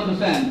Suhaib Mohammad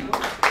Hussain.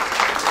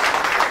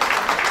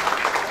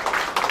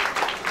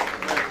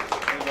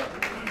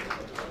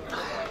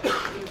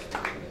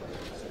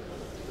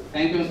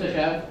 Thank you, Mr.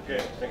 Shah. Okay,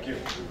 thank you.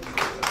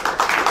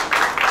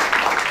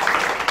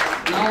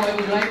 Now I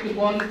would like to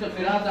call Mr.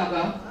 Firaz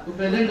Aga to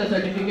present the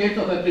certificates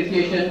of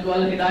appreciation to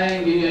Al Hidayah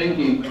engineering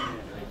team.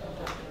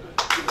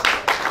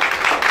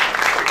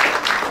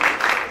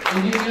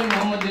 Engineer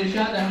Muhammad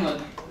Irshad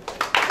Ahmad.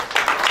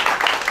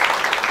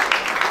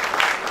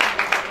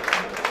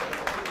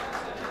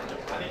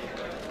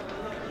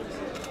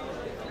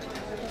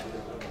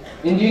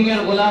 Engineer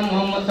Ghulam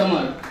Muhammad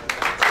Samar.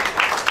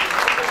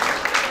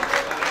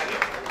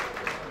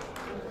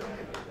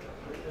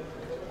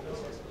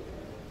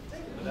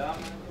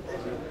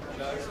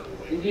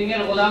 Engineer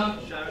Ghulam.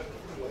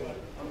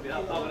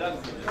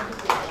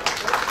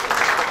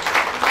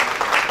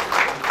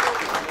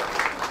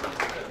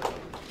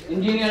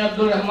 Engineer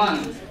Abdul Rahman.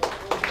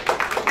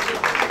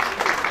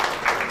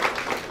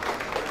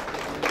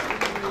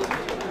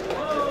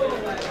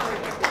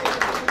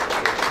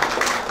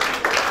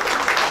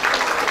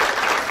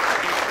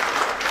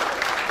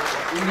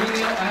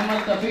 Engineer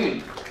Ahmad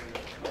Tafid.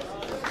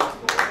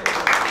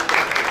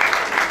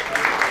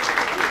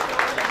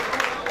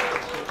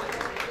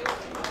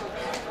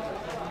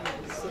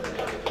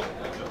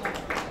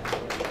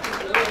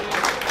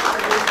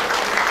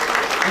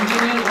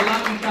 Engineer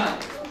Ghulam Ishaq.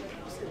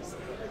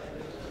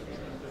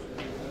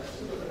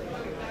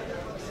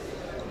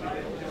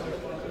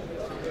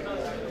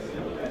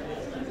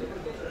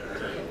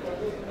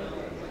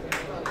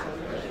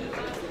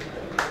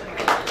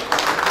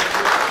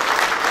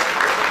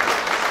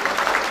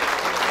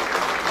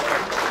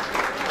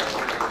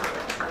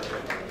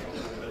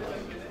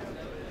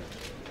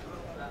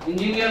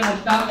 Engineer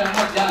Mushtaq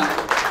Ahmad Jan.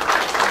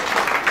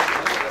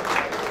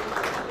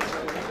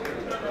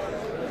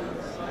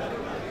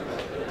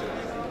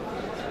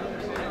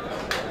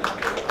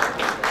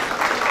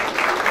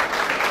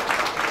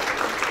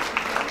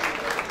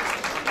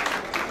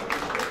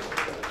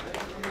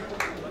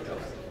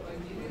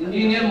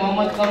 Engineer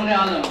Muhammad Kamre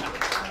Alam.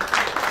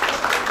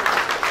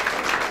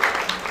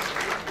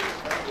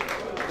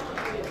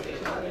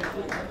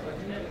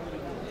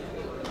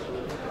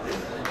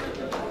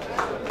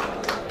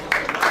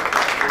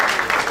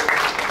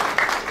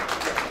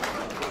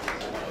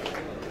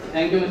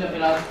 Thank you, Mr.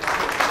 Firaz.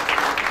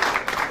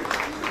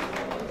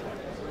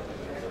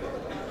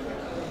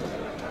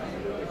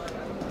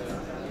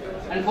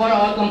 And for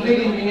our complete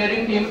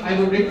engineering team, I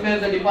would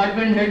request the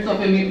department heads of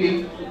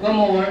MEP to come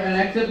over and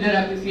accept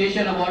their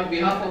appreciation on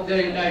behalf of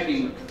their entire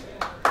team.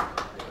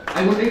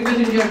 I would request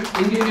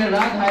Engineer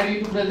Raj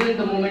Hairi to present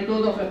the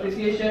mementos of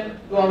appreciation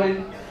to our...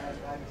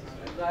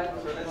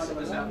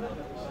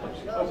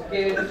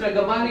 Okay, Mr.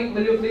 Gabani,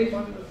 will you please?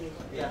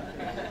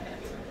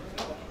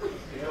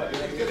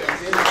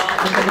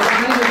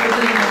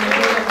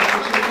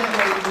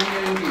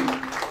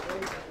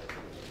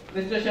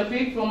 Mr.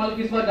 Shafiq from Al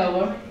Kiswah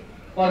Tower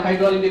for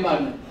hydraulic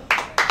department.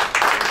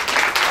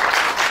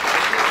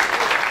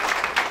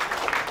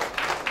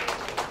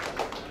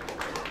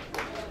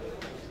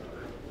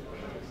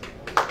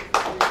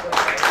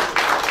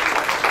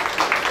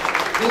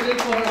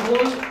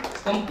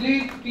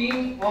 complete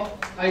team of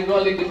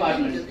hydraulic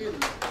department.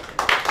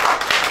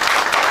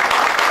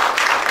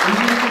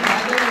 Engineer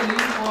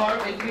Hidayah for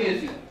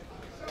HVAC.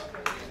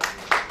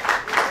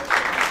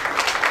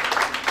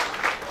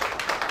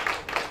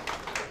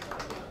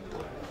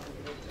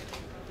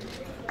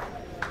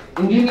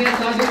 Engineer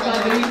Sadiq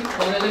Qadri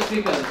for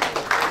electrical.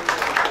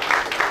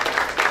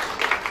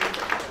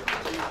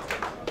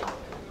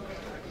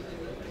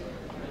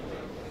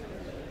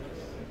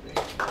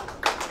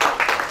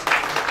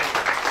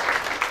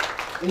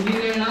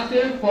 Engineer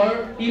Nasir for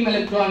team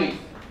electronics.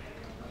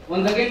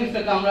 Once again,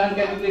 Mr. Kamran,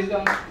 can you please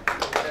come?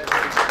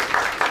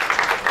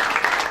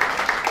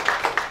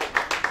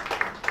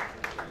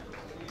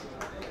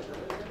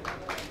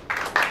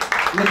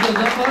 Mr.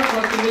 Zafar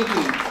for civil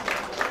team.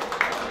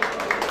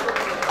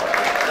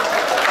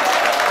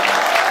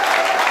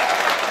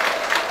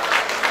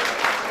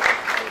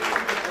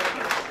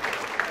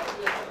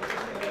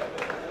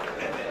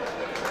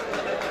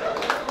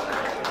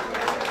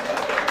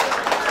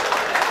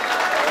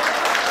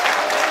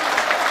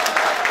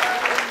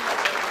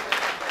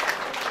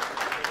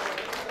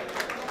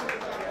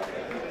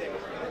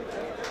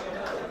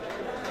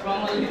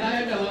 From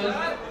Hidayah Towers,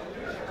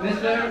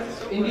 Mr.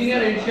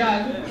 Engineer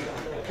Irshad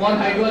for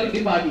hydraulic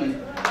department.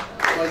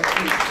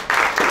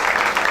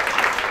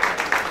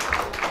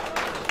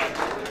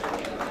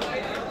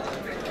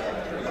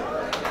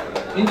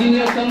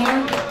 Engineer Samar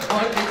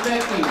for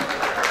HVAC team.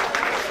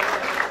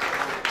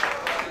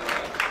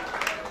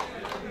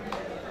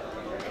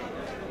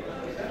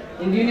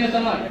 Engineer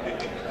Samar.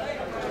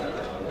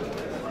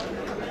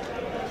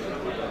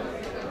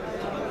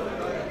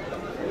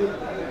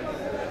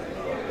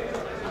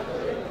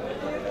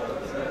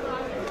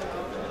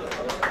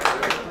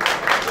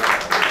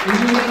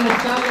 Engineer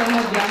Mushtaq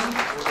Ahmad Jan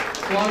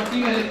for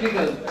team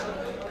electrical.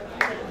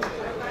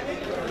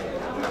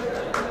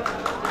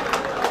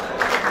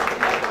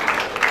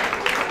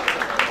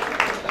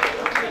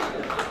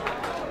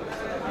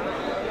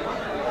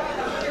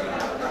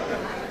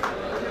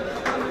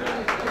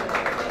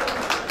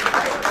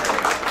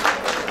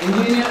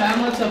 Engineer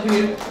Ahmad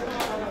Safir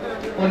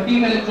for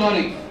team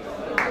electronics.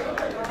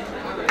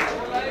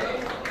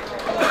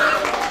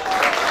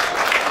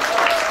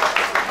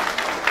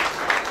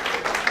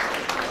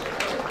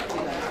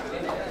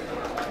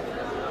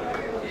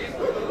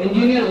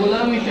 Engineer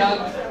Ghulam Ishaq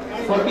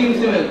for team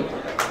civil.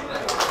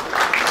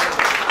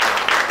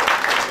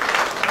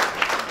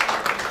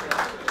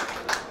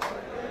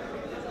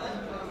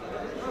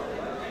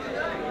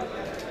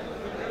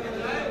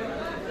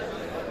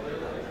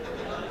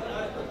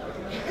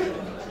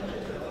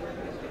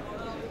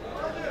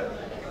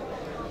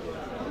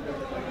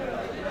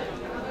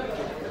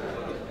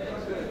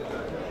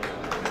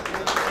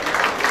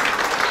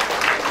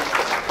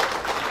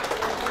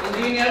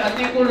 Engineer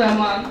Atiqur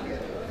Rahman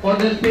for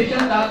the special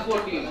task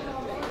force team.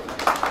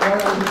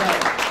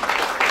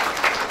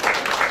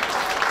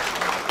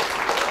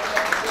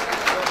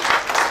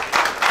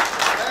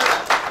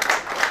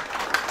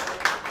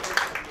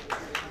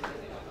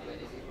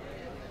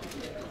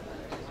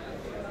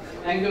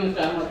 Thank you,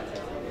 Mr. Ahmad.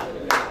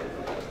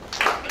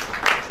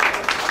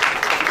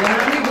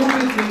 Zahrani Group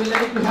is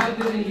privileged to have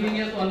these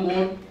engineers on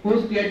board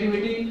whose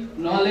creativity,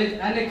 knowledge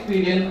and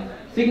experience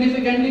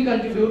significantly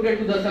contributed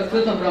to the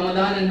success of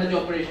Ramadan and Hajj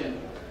operation.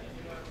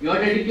 Your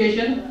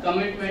dedication,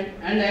 commitment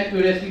and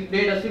accuracy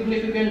played a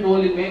significant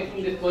role in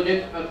making this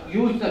project a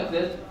huge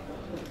success,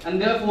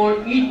 and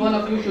therefore each one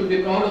of you should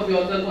be proud of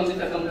yourself on this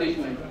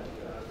accomplishment.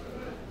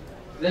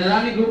 The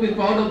Zahrani Group is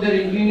proud of their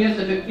ingenious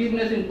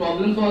effectiveness in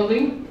problem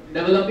solving,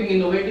 developing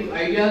innovative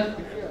ideas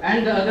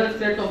and the other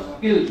set of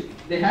skills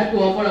they had to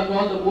offer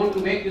across the board to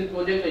make this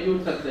project a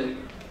huge success.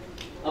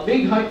 A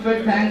big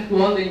heartfelt thanks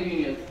to all the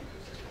engineers.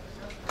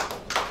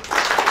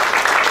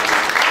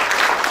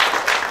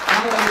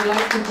 Now I would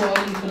like to call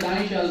Mr.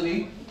 Danish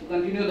Alvi to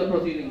continue the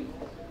proceedings.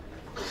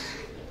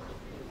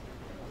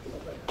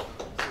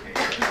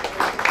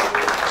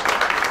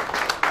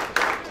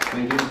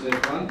 Thank you, Mr.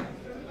 Irfan.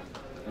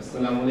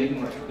 Assalamu alaikum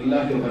wa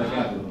rahmatullahi wa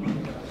barakatuh.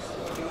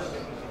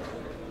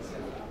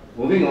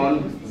 Moving on,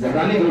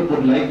 Zahrani Group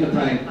would like to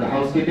thank the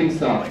housekeeping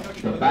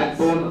staff, the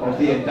backbone of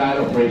the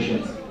entire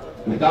operations,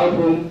 without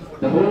whom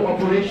the whole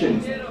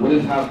operation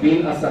wouldn't have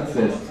been a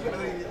success.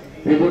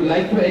 We would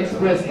like to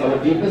express our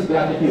deepest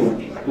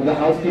gratitude to the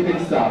housekeeping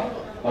staff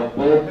of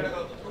both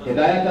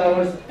Hidayah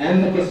Towers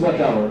and the Kiswah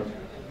Tower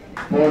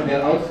for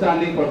their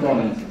outstanding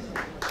performances.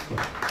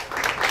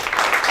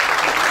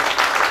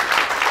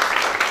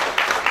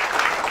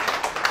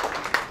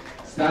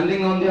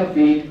 Standing on their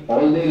feet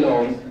all day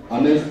long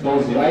amidst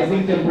those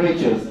rising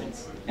temperatures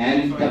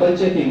and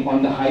double-checking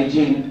on the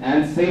hygiene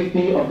and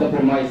safety of the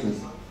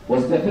premises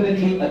was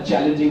definitely a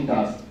challenging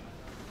task.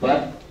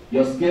 But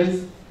your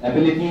skills,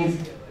 abilities,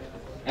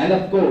 and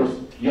of course,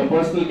 your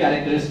personal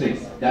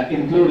characteristics that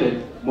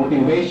included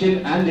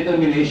motivation and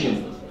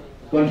determination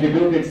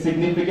contributed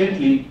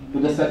significantly to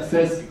the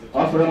success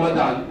of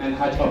Ramadan and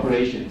Hajj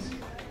operations.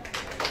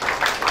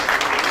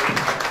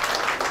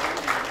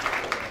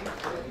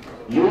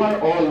 You are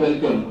all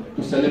welcome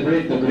to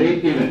celebrate the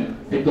great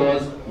event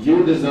because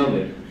you deserve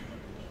it.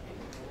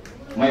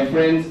 My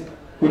friends,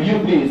 could you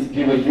please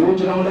give a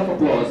huge round of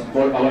applause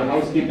for our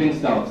housekeeping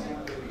staff?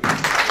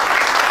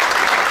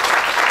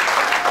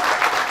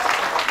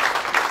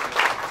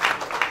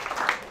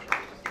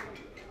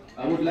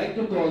 I would like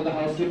to call the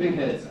housekeeping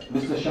heads,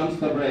 Mr. Shams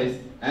Tabrais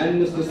and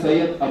Mr.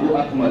 Sayyid Abu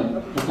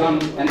Akmal, to come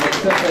and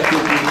accept the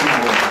appreciation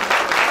award.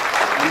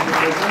 And to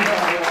present the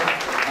award,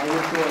 I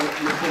would call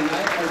Mr.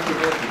 Naik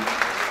Al-Shubati.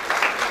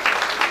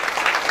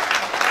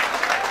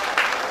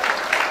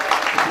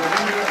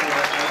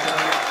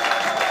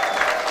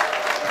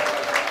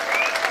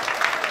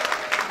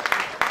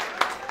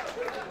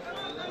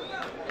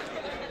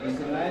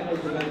 Mr. Naik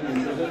Al-Shubati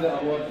will present the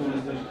award to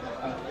Mr.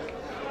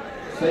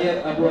 Sayyid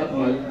Abu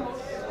Akmal,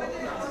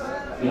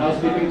 the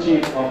housekeeping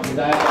chief of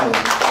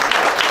Hidayah.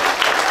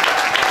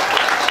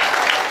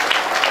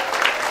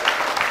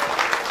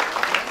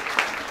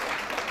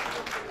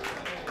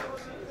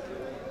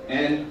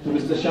 And to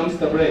Mr. Shams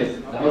Tabrais,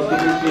 the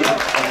housekeeping chief of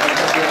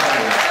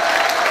Hidayah.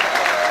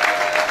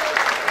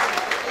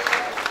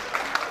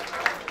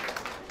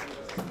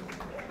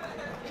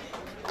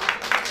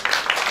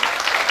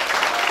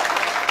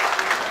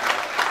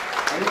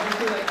 I would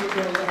also like to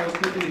call the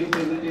housekeeping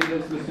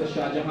representatives, Mr.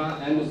 Shahjahan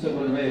and Mr.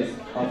 Gulwais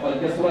of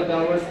Kiswah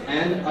Towers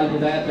and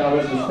Hidayah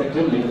Towers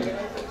respectively,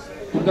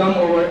 to come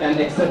over and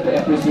accept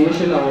the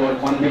appreciation award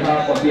on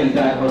behalf of the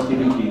entire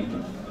housekeeping team.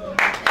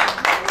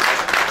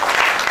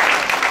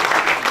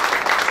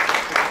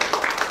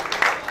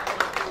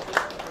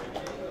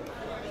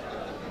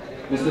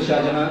 Mr.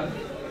 Shahjahan.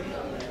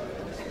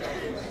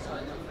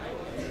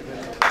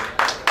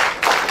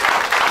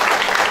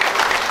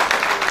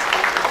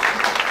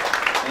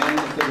 And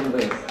Mr.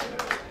 Gulwais.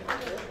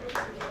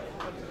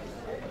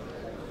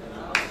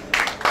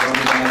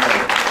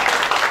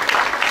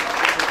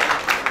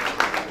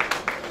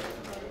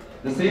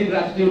 The same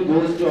gratitude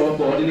goes to our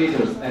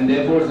coordinators, and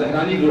therefore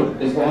Zahrani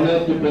Group is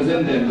honored to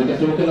present them with a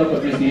token of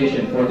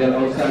appreciation for their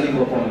outstanding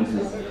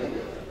performances.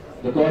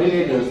 The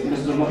coordinators,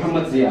 Mr.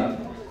 Muhammad Zia,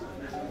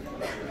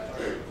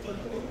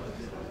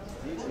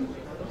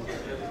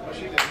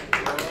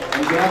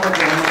 on behalf of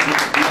Muhammad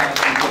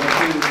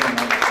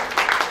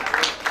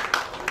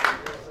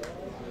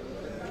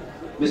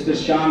Zia, Mr.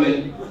 Shamil,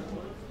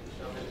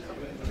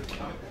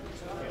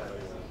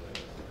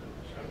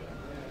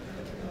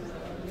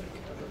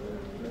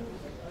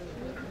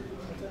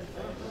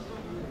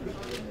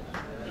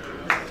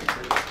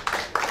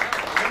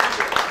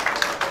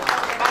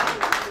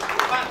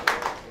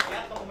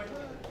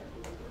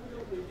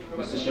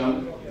 Mr. Sham,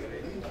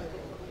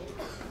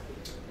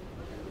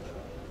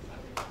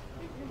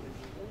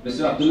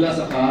 Mr. Abdullah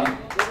Sakhar,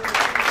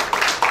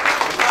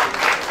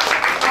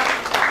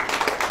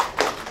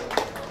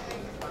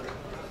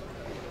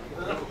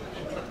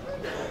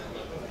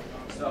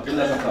 Mr.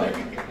 Abdullah Sakhar,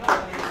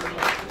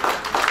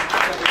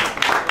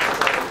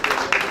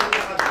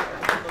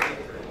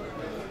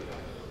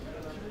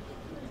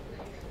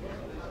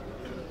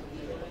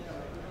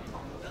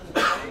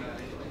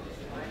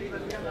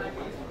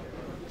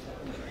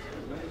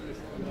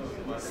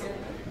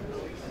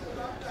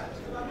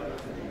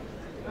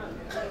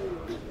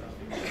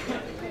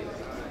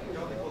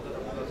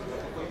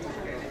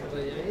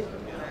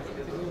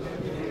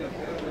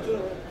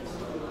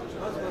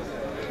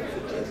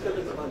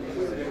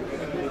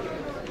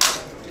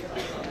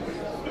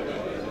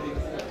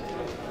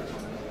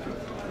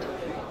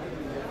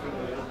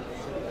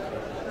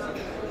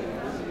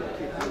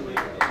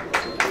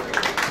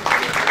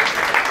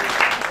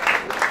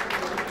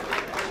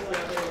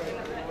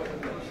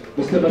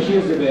 Mr.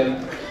 Bashir Zubair,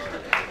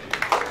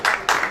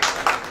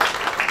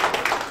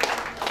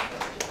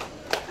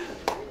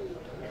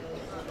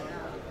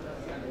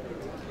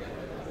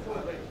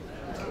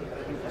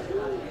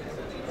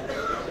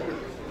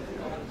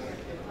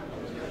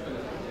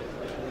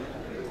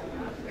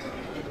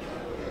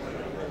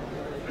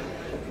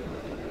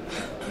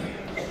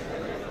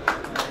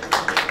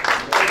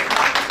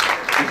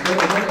 Mr.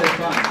 Umar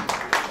Irfan,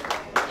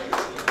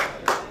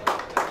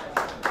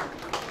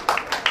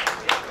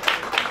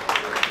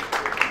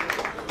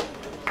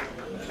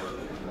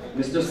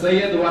 Mr.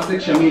 Sayyid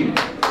Wasik Shamil,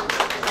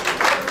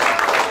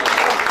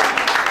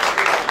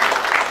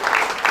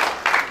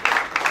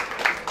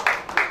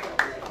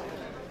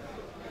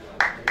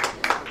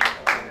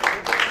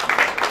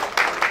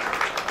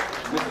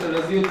 Mr.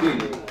 Raziuddin,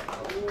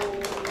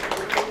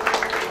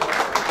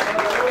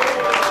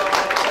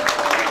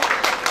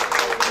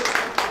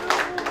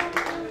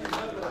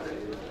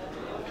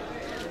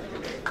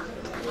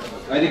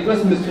 I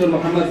request Mr.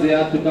 Muhammad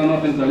Ziyad to come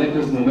up and collect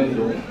his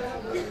memento.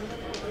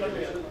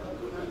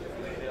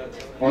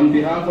 On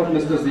behalf of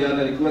Mr. Ziyad,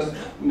 I request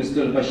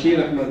Mr. Bashir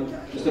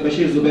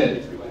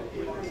Zubair.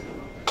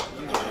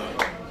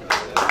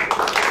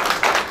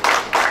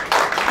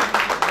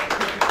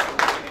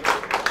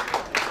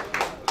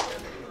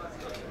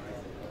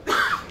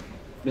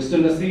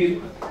 Mr.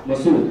 Nasir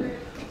Masood.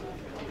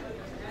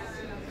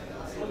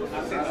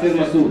 Nasir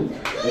Masood.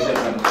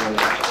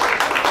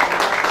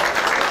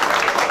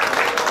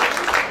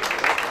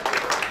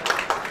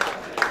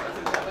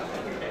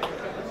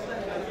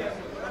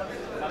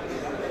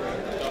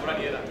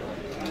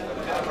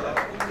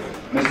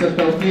 Mr.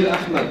 Tawfir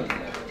Ahmad.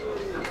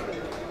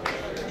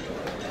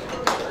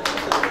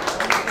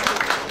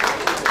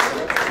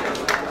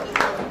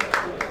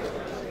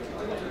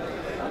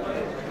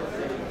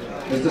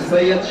 Mr.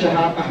 Sayyid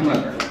Shahab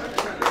Ahmad.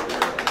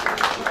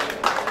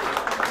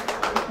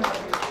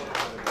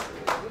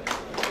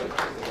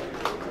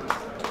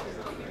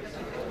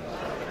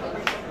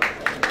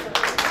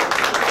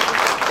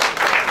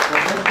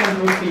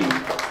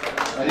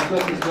 I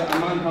request Mr.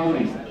 Aman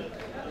Howry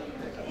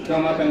to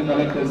come up and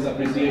collect his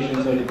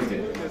appreciation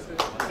certificate.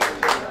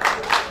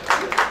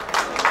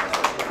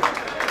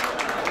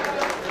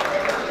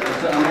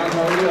 Mr. Aman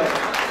Howry of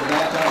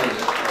Hidayah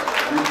College.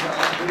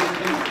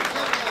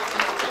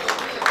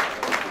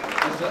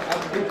 Mr.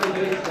 Abdul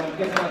from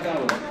Kiswah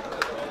Tower.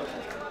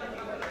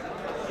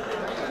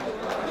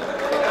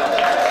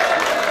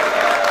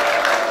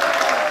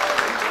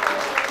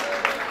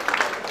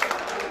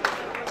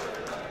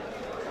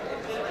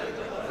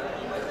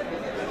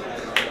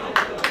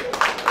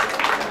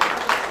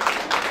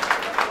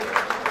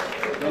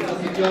 From the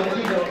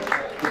Security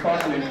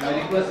Department, I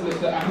request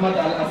Mr. Ahmad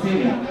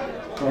Al-Asiri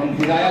from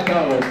Hidayah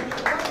Tower.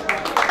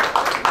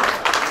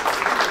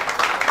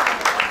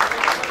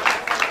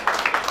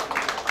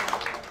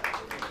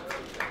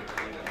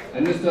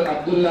 And Mr.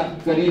 Abdullah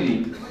Kariri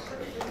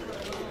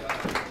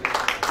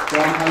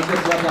from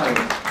Kiswah Tower.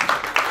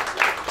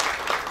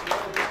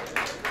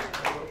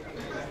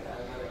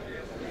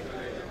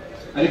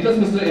 I request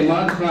Mr.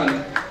 Imran Khan,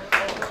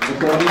 the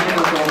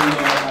coordinator from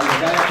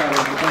Hidayah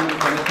Tower, to come and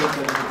collect his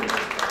certificate.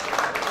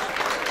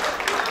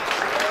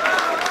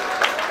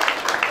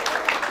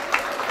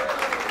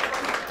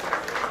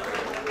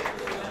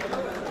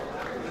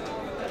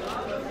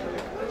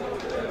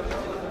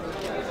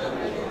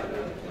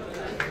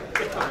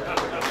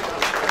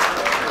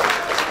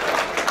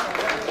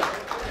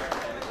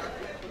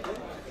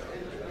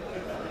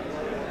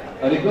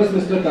 I request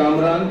Mr.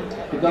 Kamran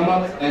to come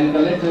up and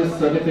collect his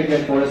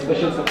certificate for his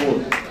special support.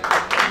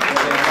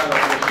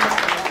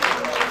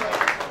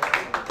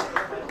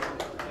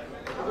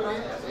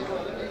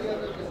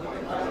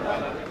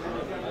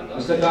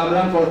 Mr.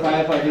 Kamran for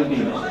firefighting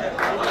team.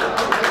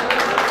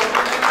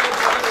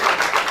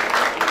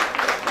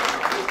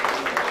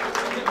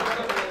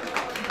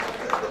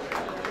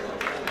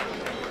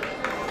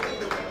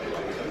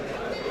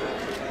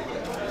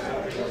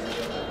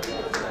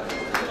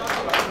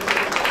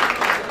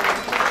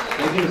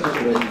 Thank you, Mr.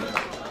 Suresh.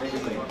 Thank you,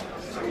 sir.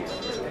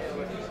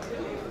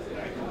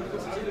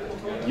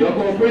 Your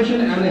cooperation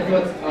and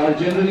efforts are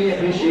generally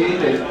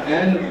appreciated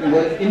and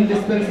were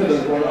indispensable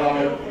for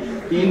our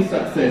team's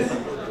success.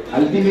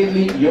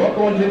 Ultimately, your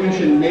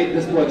contribution made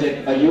this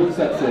project a huge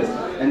success,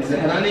 and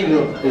Zahrani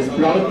Group is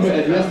proud to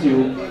address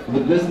you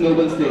with this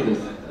noble status.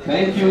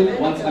 Thank you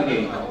once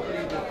again.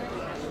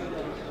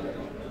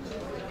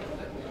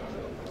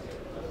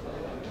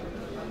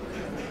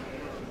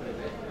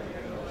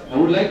 I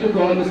would like to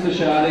call Mr.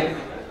 Sharik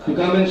to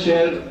come and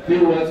share a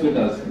few words with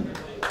us.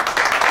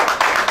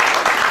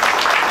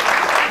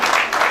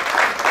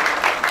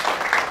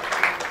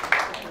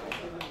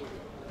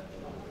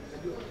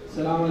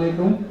 Assalamu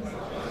alaikum.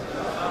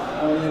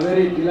 On a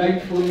very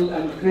delightful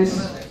and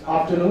crisp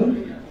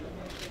afternoon,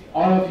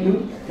 all of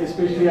you,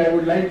 especially I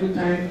would like to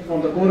thank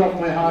from the core of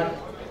my heart,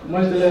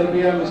 Masjid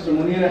al-Arabiya, Mr.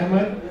 Munir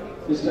Ahmad,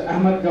 Mr.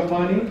 Ahmad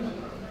Ghaffani,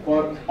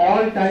 for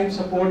all-time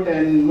support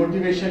and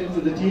motivation to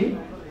the team.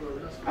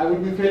 I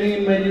would be failing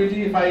in my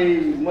duty if I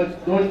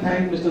don't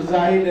thank Mr.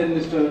 Zahid and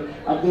Mr.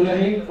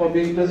 Abdullahi for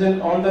being present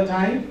all the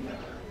time.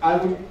 I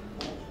would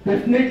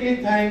definitely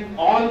thank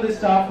all the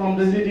staff from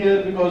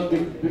Residier, because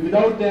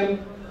without them,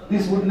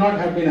 this would not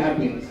have been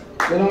happening.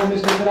 You know,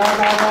 Mr.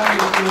 Zahrani,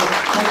 Mr.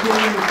 Hakim,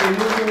 Mr.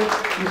 Yusuf,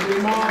 Mr.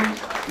 Imam,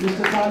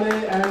 Mr. Saleh,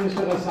 and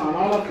Mr. Hassan,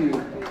 all of you.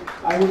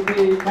 I would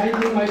be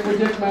thanking my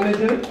project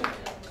manager,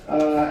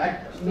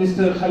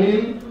 Mr.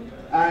 Khalil,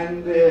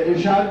 and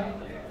Irshad,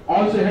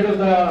 also head of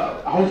the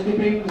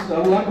housekeeping, Mr.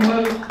 Abu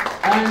Akmal,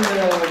 and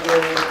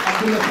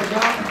Abdullah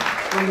Sadaf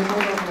from the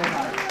core of my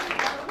heart.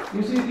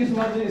 You see, this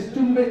was a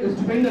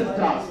stupendous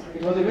task.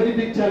 It was a very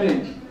big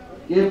challenge.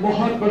 ये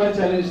बहुत बड़ा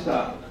challenge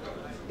था.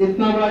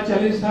 इतना बड़ा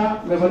challenge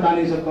था, मैं बता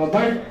नहीं सकता.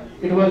 But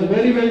it was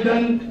very well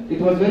done. It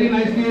was very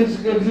nicely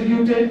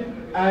executed,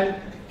 and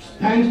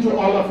thanks to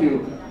all of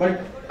you.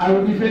 But I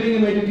would be failing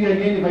in my duty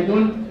again if I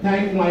don't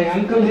thank my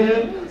uncle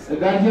here, the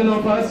guardian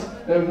of us,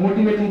 a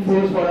motivating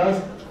force for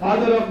us,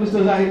 father of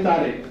Mr. Zahid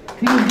Tariq.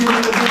 He is giving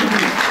a good to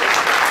me.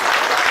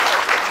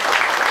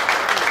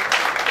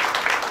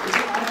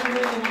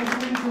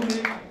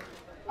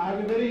 I have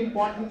a very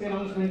important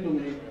announcement to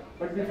make.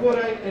 But before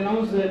I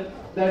announce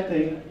that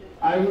thing,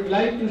 I would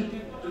like to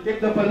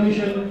take the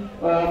permission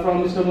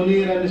from Mr.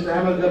 Munir and Mr.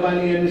 Ahmad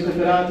Ghabani and Mr.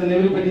 Firaz and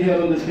everybody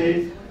here on the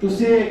stage to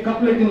say a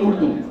couplet in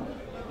Urdu.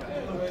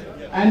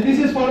 And this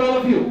is for all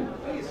of you.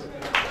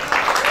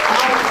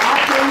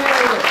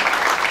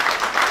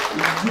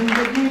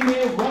 जिंदगी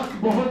में वक्त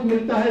बहुत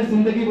मिलता है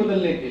जिंदगी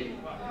बदलने के लिए,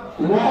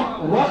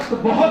 वक्त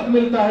बहुत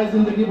मिलता है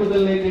जिंदगी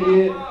बदलने के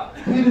लिए,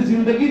 फिर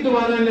जिंदगी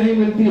दोबारा नहीं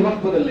मिलती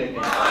वक्त बदलने के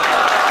लिए।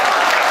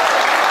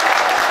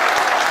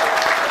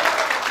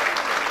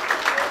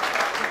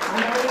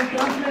 And I will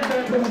translate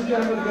that for Mr.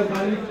 Ahmed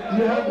Ghazali.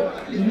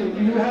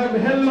 You have a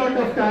hell lot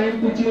of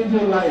time to change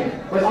your life,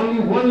 but only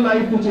one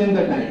life to change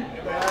the time.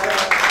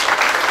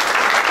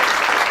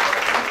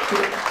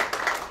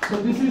 So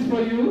this is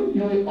for you.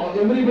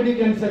 Everybody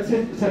can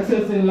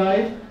success in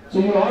life. So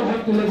you all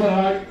have to labor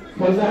hard.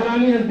 For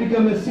Zahrani has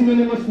become a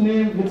synonymous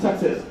name with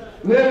success.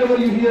 Wherever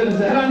you hear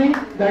Zahrani,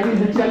 that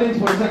is a challenge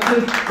for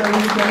success, that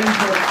is a challenge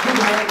for good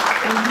health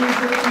and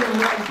creativity and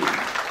loyalty.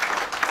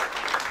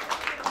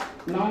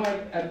 Now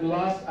at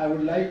last, I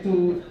would like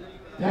to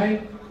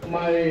thank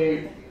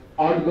my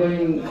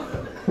outgoing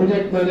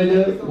project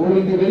manager who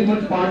will be very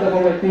much part of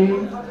our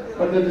team.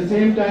 But at the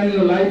same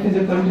time, life is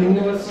a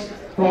continuous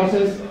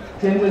process.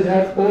 Changes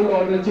have all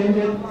order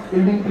changes,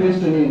 building place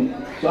to new.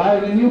 So I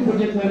have a new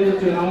project manager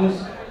to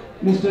announce,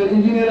 Mr.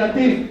 Engineer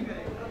Atif.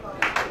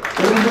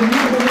 There is a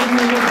new project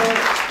manager for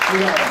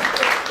Hidayah.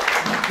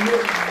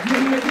 Give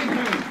him a big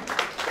hand.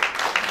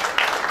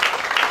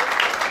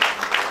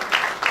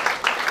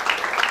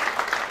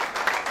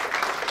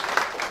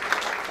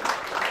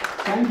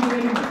 Thank you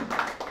very much.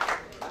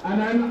 And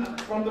I'm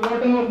from the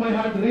bottom of my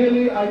heart,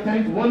 really, I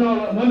thank one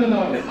and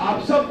all.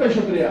 आप सबका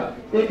शुक्रिया.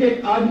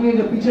 एक आदमी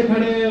जो पीछे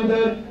खड़े हैं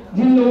उधर,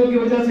 जिन लोगों की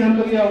वजह से हम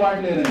लोग ये अवार्ड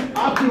ले रहे हैं,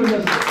 आपकी वजह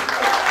से.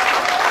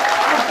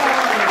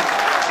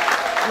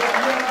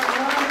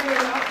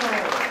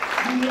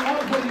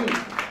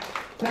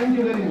 Thank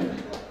you very much.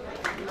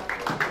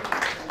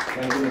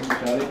 Thank you, Mr.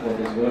 Sharik, for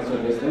this words of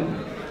wisdom.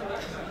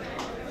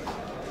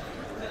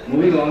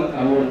 Moving on,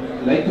 I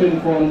would like to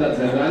inform that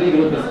Zahrani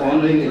Group is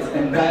honoring its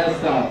entire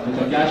staff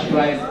with a cash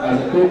prize as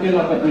a token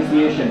of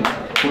appreciation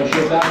for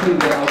showcasing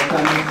their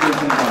outstanding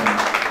skills and talent.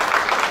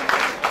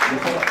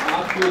 देखो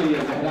आपके लिए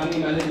Zahrani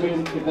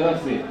management की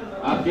तरफ से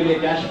आपके लिए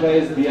cash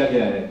prize दिया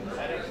गया है.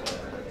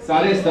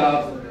 सारे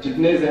स्टाफ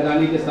जितने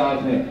Zahrani के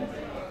स्टाफ हैं,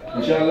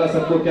 इंशाअल्लाह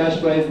सबको कैश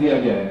प्राइज दिया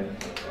गया है.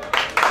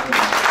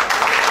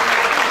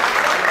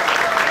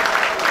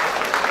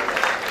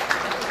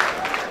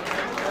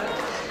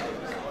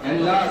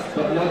 And last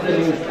but not the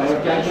least, our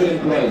casual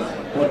employees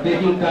for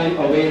taking time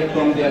away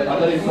from their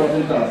other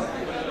important tasks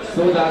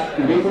so that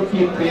we could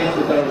keep pace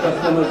with our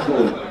customers'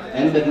 goals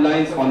and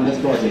deadlines on this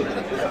project.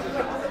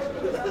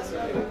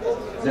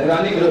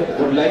 Zahrani Group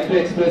would like to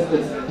express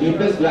its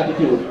deepest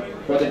gratitude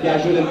for the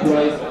casual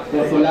employees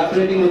for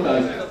collaborating with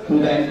us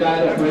through the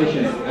entire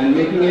operations and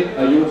making it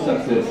a huge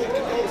success.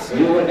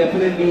 You were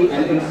definitely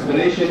an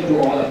inspiration to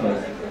all of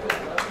us.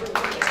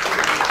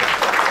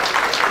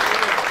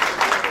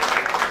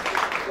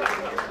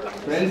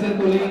 Friends and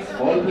colleagues,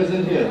 all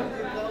present here,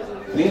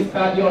 please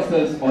pat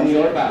yourselves on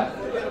your back.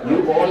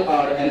 You all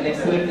are an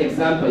excellent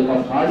example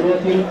of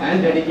hardworking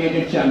and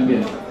dedicated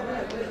champions.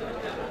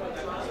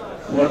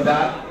 For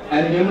that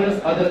and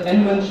numerous other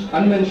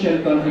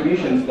unmentioned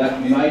contributions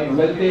that might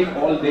well take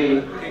all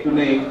day to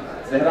make,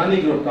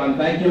 Zahrani Group can't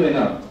thank you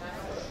enough.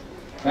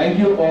 Thank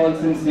you all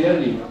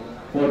sincerely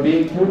for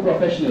being true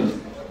professionals,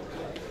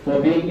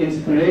 for being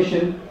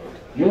inspiration.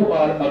 You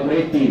are a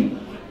great team.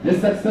 This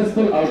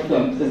successful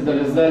outcome is the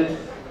result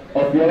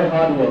of your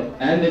hard work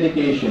and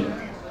dedication.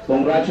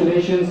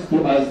 Congratulations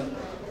to us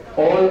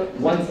all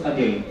once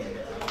again.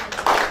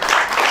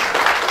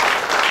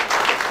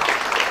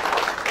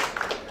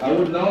 I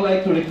would now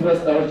like to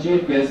request our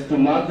chief guest to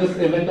mark this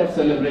event of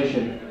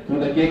celebration through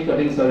the cake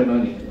cutting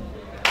ceremony.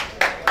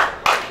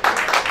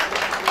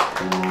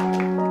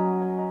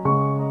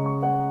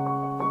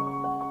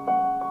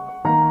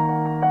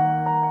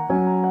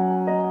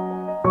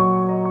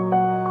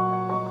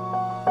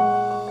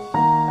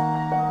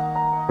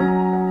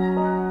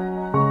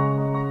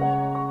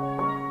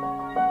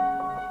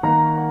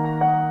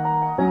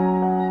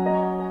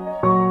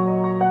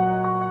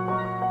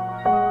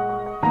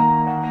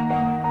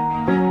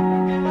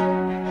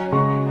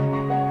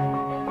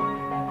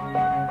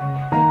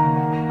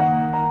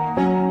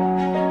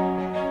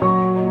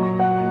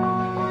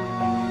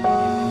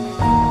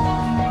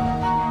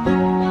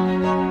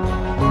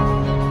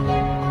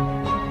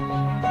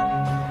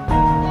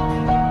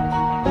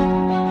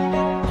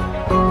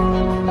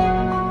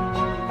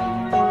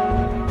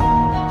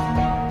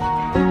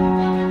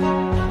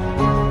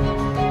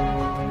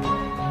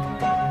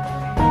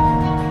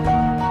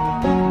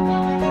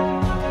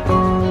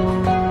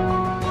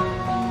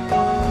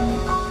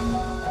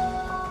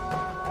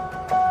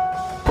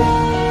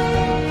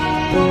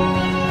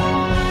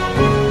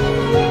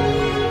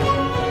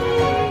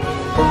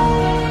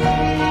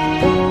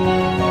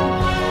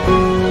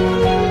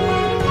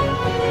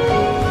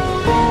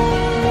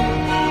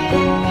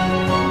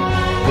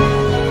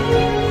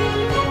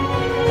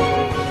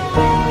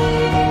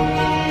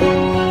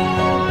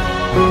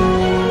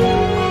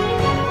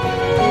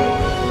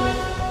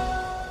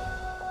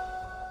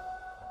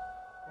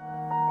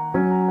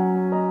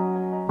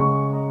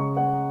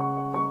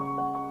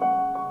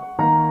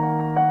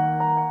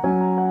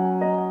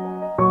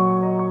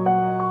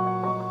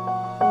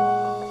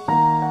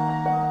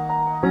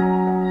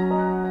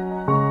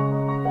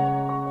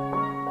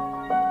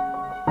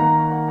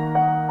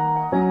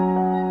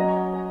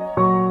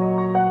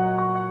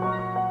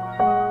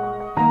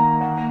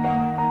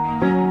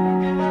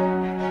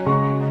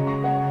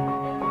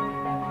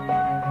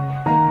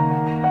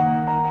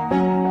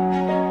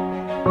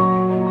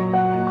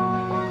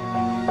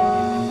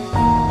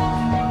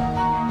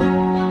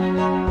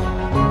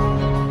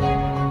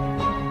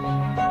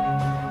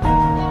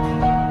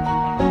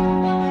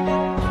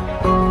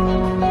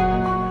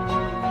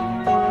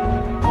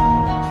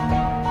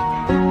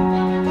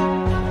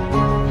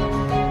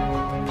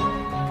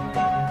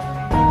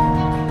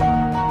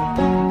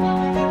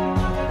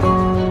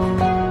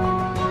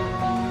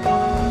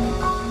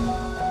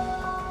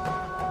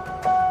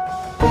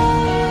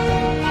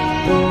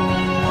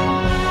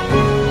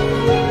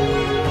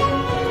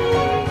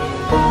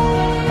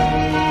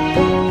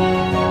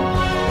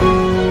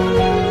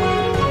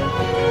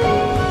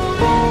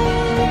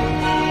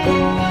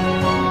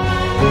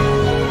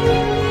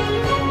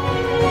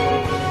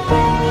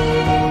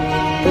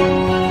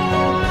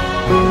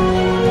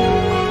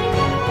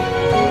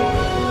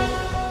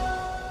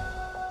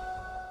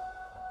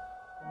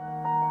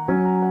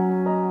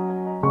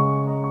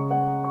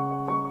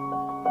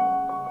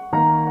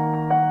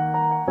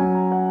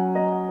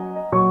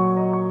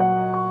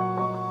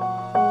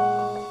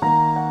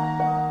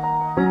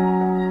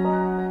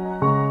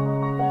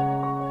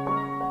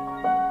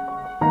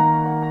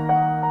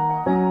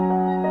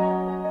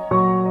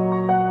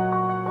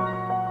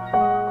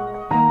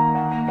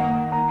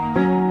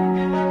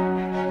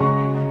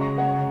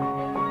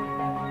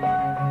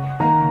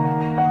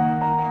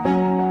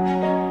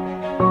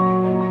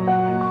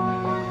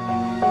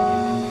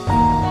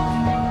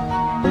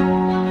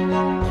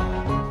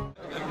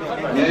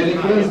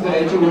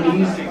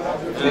 HODs,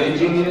 the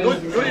engineers,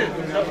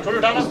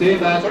 to stay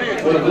back for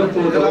a group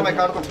photo with the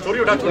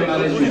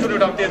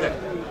management.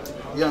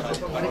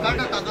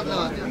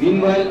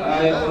 Meanwhile,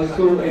 I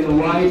also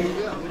invite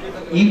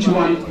each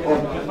one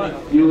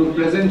of you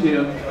present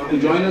here to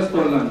join us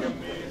for lunch.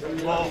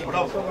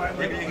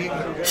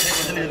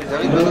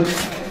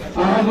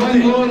 I have one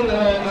more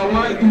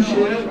award to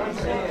share.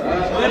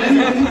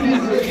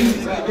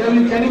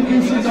 Can you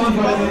please sit down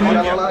for a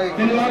moment?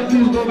 Can you all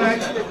please go back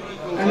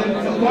and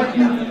support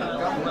you?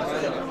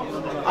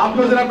 आप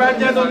लोग जरा बैठ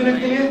जाए 2 minute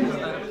के लिए.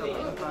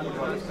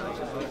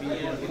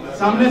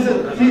 सामने से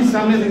please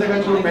सामने से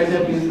जगह छोड़ बैठ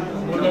जाए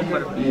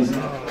please.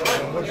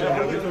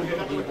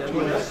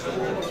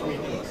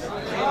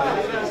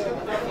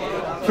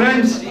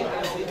 Friends,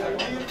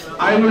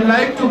 I would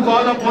like to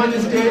call upon the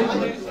stage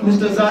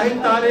Mr. Zahid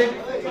Tariq,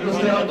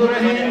 Mr. Abdul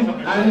Rahim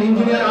and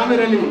Engineer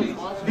Amir Ali.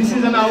 This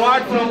is an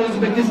award from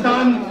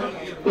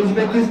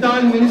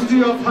Uzbekistan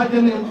Ministry of Hajj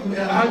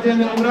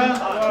and Umrah.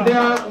 They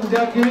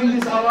are giving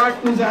this award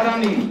to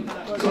Zahrani.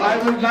 So I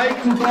would like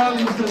to call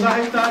Mr.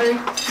 Zahid Tariq,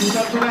 Mr.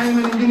 Abdul Rahim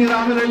and Engineer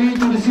Amir Ali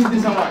to receive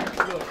this award.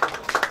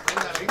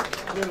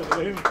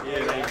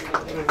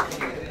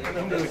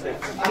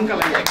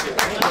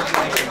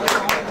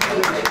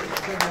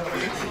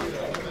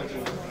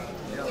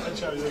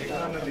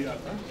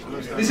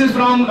 This is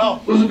from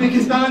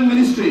Uzbekistan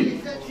Ministry,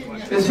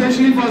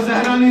 especially for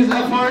Zahrani's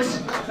efforts.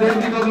 They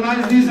have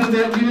recognized this and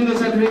they have given the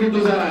certificate to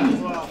Zahrani.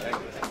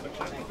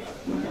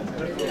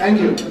 Thank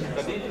you.